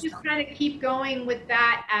you just kind of keep going with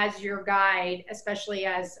that as your guide, especially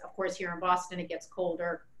as, of course, here in Boston, it gets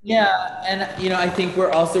colder. Yeah. And, you know, I think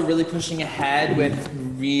we're also really pushing ahead with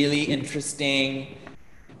really interesting,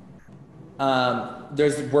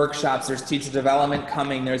 there's workshops, there's teacher development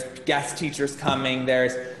coming, there's guest teachers coming,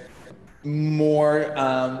 there's more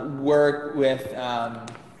work with,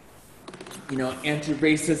 you know,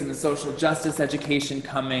 anti-racism and social justice education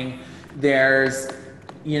coming. There's,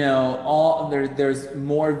 you know, there's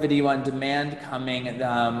more video on demand coming.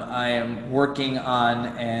 I am working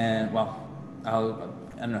on, and well, I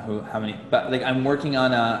don't know how many, but like I'm working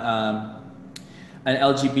on an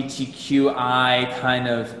LGBTQI kind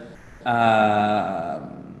of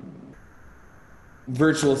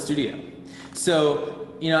virtual studio. So,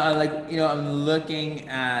 you know, I'm looking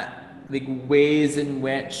at like ways in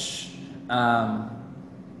which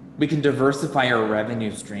we can diversify our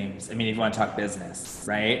revenue streams. I mean, if you want to talk business,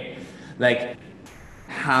 right? Like,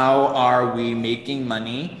 how are we making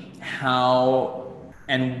money? How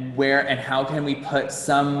and where and how can we put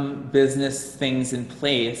some business things in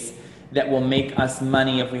place that will make us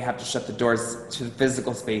money if we have to shut the doors to the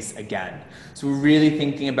physical space again? So we're really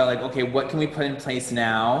thinking about like, okay, what can we put in place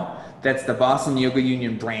now that's the Boston Yoga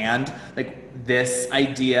Union brand? Like this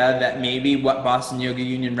idea that maybe what Boston Yoga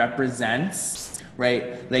Union represents,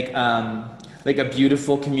 right? Like a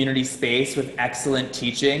beautiful community space with excellent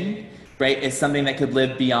teaching, right? Is something that could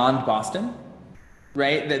live beyond Boston,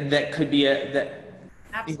 right? That could be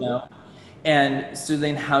Absolutely. You know, And so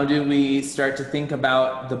then how do we start to think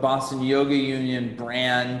about the Boston Yoga Union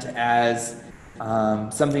brand as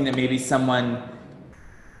something that maybe someplace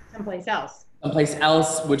else. someplace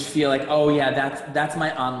else would feel like, oh yeah, that's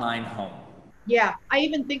my online home. Yeah, I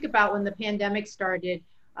even think about when the pandemic started.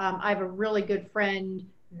 I have a really good friend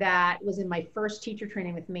that was in my first teacher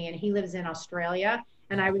training with me, and he lives in Australia.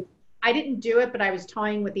 And I didn't do it, but I was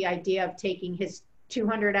toying with the idea of taking his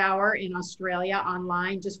 200-hour in Australia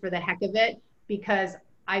online just for the heck of it, because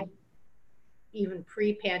I, even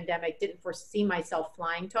pre-pandemic, didn't foresee myself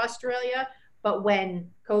flying to Australia. But when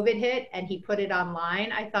COVID hit and he put it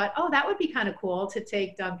online, I thought, oh, that would be kind of cool to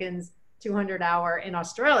take Duncan's 200-hour in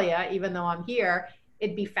Australia, even though I'm here.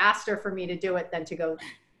 It'd be faster for me to do it than to go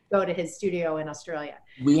to his studio in Australia.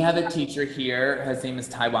 We have a teacher here, his name is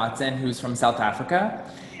Ty Watson, who's from South Africa.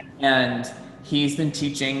 And he's been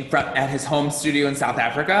teaching at his home studio in South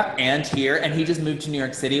Africa and here. And he just moved to New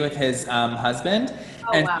York City with his husband.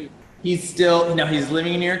 Oh, and wow. he's still, he's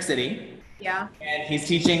living in New York City. Yeah. And he's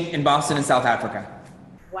teaching in Boston and South Africa.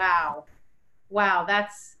 Wow.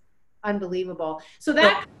 That's unbelievable. So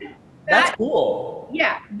that's cool.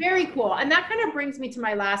 Yeah, very cool. And that kind of brings me to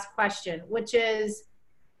my last question, which is,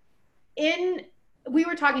 we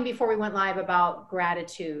were talking before we went live about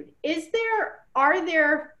gratitude. Are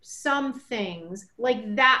there some things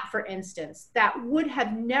like that, for instance, that would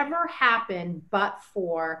have never happened but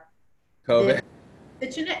for COVID?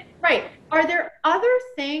 Right. Are there other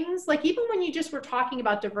things, like even when you just were talking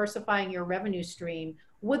about diversifying your revenue stream,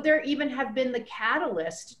 would there even have been the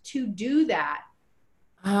catalyst to do that?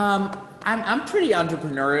 I'm pretty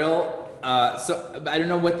entrepreneurial, so I don't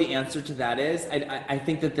know what the answer to that is. I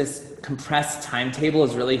think that this compressed timetable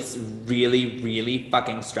is really, really, really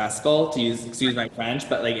fucking stressful, to excuse my French,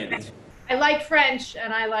 but like it is. I like French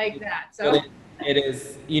and I like that. So it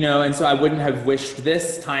is, and so I wouldn't have wished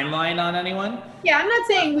this timeline on anyone. Yeah, I'm not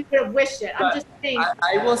saying we could have wished it. I'm just saying.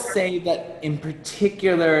 I will say that in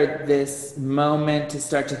particular, this moment to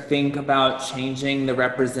start to think about changing the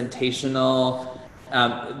representational,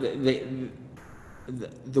 the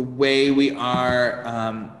way we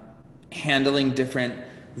are handling different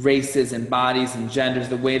races and bodies and genders,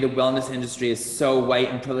 the way the wellness industry is so white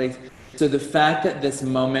and privileged. So the fact that this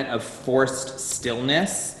moment of forced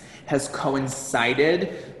stillness has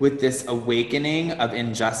coincided with this awakening of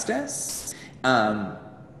injustice,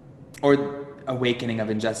 or awakening of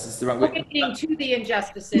injustice. Awakening to the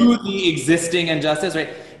injustices. To the existing injustice,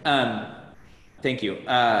 right? Thank you.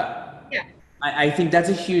 Yeah. I think that's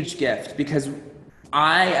a huge gift, because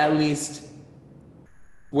I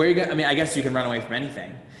guess you can run away from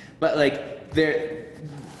anything, but like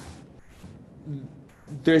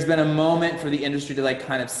there's been a moment for the industry to like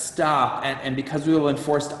kind of stop, and because we've been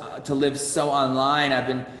forced to live so online, I've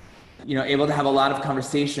been able to have a lot of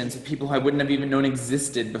conversations with people who I wouldn't have even known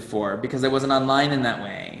existed before, because I wasn't online in that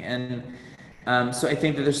way. And so I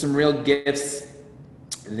think that there's some real gifts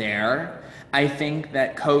there. I think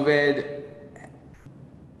that COVID,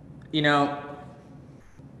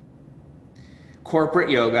 corporate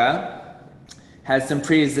yoga has some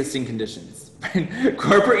pre-existing conditions.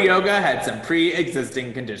 Corporate yoga had some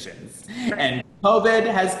pre-existing conditions, and COVID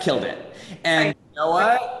has killed it. And you know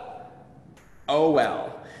what? Oh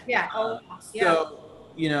well. Yeah. So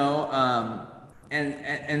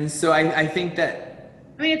and so I think that.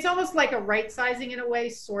 I mean, it's almost like a right sizing in a way,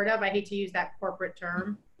 sort of. I hate to use that corporate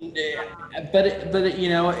term. But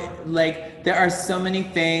like there are so many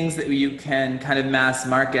things that you can kind of mass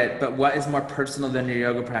market, but what is more personal than your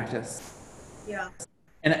yoga practice? Yeah.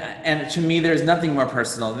 And to me, there's nothing more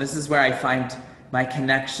personal. This is where I find my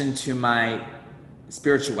connection to my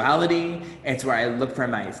spirituality. It's where I look for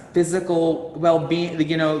my physical well-being.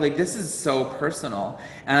 Like this is so personal,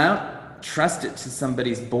 and I don't trust it to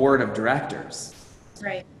somebody's board of directors.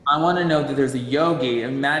 Right. I want to know that there's a yogi,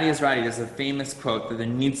 and Maddie is right. There's a famous quote that there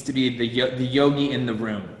needs to be the yogi in the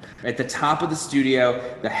room. At the top of the studio,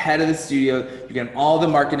 the head of the studio, you get all the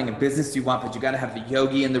marketing and business you want, but you got to have the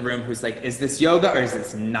yogi in the room who's like, is this yoga or is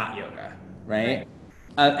this not yoga, right?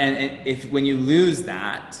 And when you lose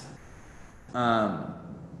that,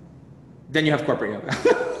 then you have corporate yoga.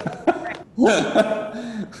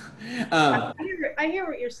 I hear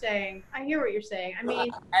what you're saying. I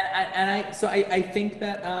mean, I think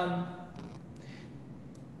that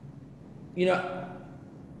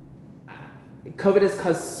COVID has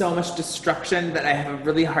caused so much destruction that I have a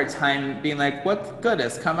really hard time being like, what good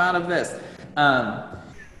has come out of this?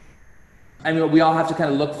 We all have to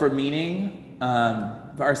kind of look for meaning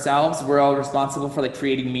for ourselves. We're all responsible for like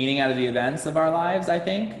creating meaning out of the events of our lives, I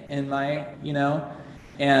think,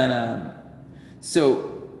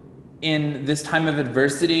 so in this time of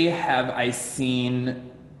adversity have I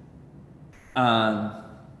seen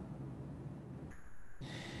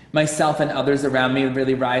myself and others around me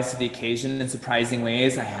really rise to the occasion in surprising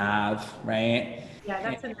ways? I have, right?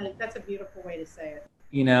 Yeah, that's a beautiful way to say it.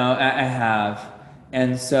 You know, I have.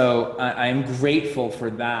 And so I'm grateful for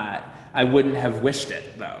that. I wouldn't have wished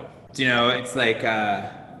it though. You know, it's like,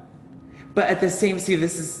 but at the same, see,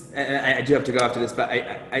 this is, and I do have to go after this, but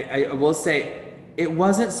I will say, it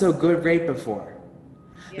wasn't so great before.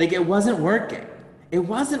 Yeah. Like, it wasn't working. It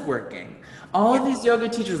wasn't working. All of these yoga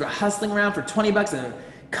teachers were hustling around for 20 bucks and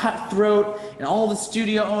cutthroat, and all the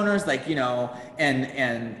studio owners, like, you know,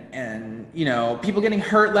 and you know, people getting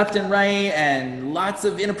hurt left and right, and lots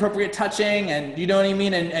of inappropriate touching, and you know what I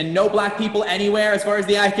mean, and no black people anywhere as far as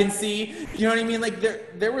the eye can see. You know what I mean? Like,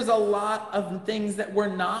 there was a lot of things that were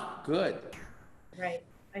not good. Right,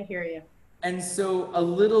 I hear you. And so a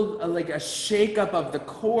little, like a shake-up of the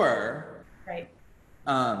core. Right.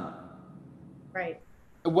 Right.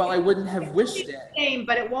 Well, I wouldn't have wished it. Same,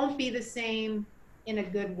 but it won't be the same in a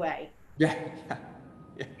good way. Yeah.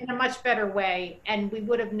 In a much better way, and we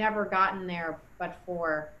would have never gotten there but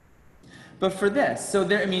for this. So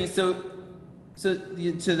there, I mean, so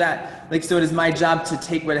that, like, so it is my job to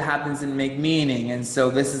take what happens and make meaning, and so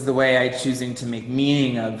this is the way I'm choosing to make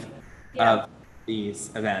meaning of these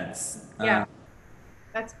events. Yeah,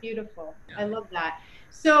 that's beautiful. Yeah. I love that.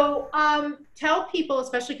 So tell people,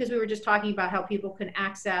 especially because we were just talking about how people can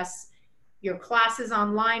access your classes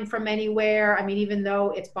online from anywhere. I mean, even though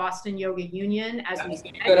it's Boston Yoga Union, as we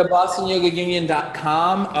said. Go to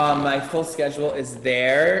bostonyogaunion.com. My full schedule is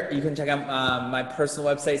there. You can check out my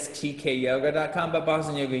personal website's tkyoga.com, but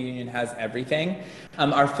Boston Yoga Union has everything.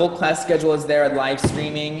 Our full class schedule is there, live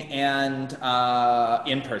streaming and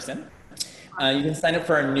in person. You can sign up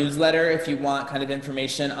for our newsletter if you want kind of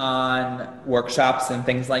information on workshops and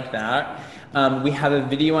things like that. We have a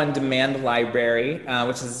video on demand library,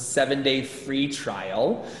 which is a 7-day free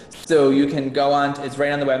trial. So you can go on, it's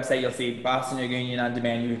right on the website, you'll see Boston Yoga Union on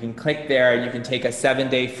demand. You can click there and you can take a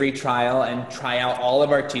 7-day free trial and try out all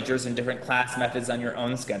of our teachers and different class methods on your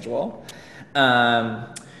own schedule.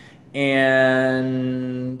 That's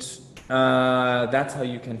how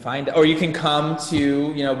you can find it. Or you can come to,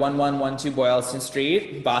 1112 Boylston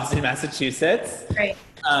Street, Boston, Massachusetts. Great.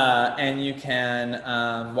 And you can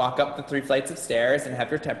walk up the 3 flights of stairs and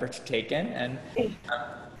have your temperature taken and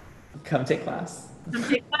come take class.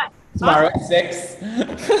 Tomorrow at 6.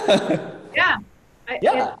 Yeah. It's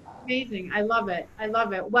amazing. I love it.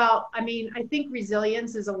 Well, I mean, I think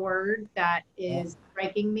resilience is a word that is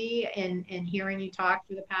striking me in hearing you talk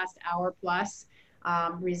for the past hour plus.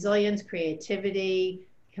 Resilience, creativity,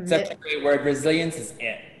 commitment. Such a great word. Resilience is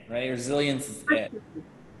it, right? Resilience is it.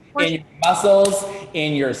 In your muscles,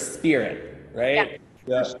 in your spirit, right?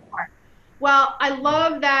 Yeah. Sure. Well, I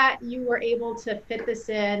love that you were able to fit this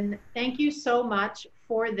in. Thank you so much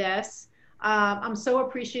for this. I'm so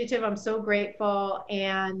appreciative. I'm so grateful.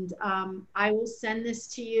 And I will send this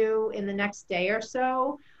to you in the next day or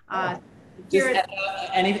so. Just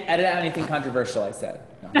edit out anything controversial I said.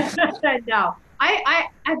 No. No.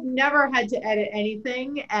 I've never had to edit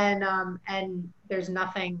anything, and there's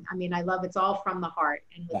nothing. I mean, I love it's all from the heart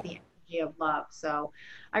and with the energy of love. So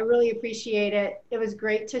I really appreciate it. It was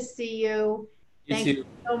great to see you. Thank you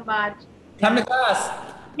so much. Come to class.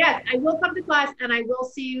 Yes, I will come to class, and I will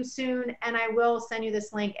see you soon, and I will send you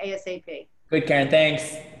this link ASAP. Good, Karen.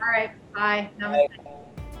 Thanks. All right. Bye. Namaste.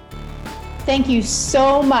 Thank you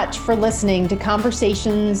so much for listening to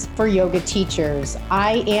Conversations for Yoga Teachers.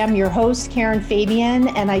 I am your host, Karen Fabian,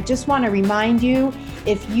 and I just want to remind you,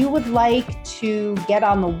 if you would like to get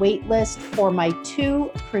on the wait list for my 2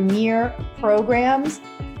 premier programs,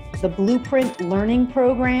 the Blueprint Learning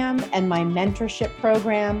Program and my mentorship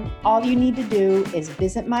program, all you need to do is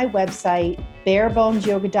visit my website,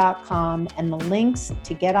 barebonesyoga.com, and the links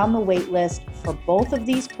to get on the wait list for both of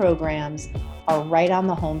these programs are right on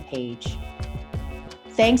the homepage.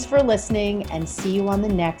 Thanks for listening, and see you on the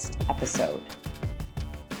next episode.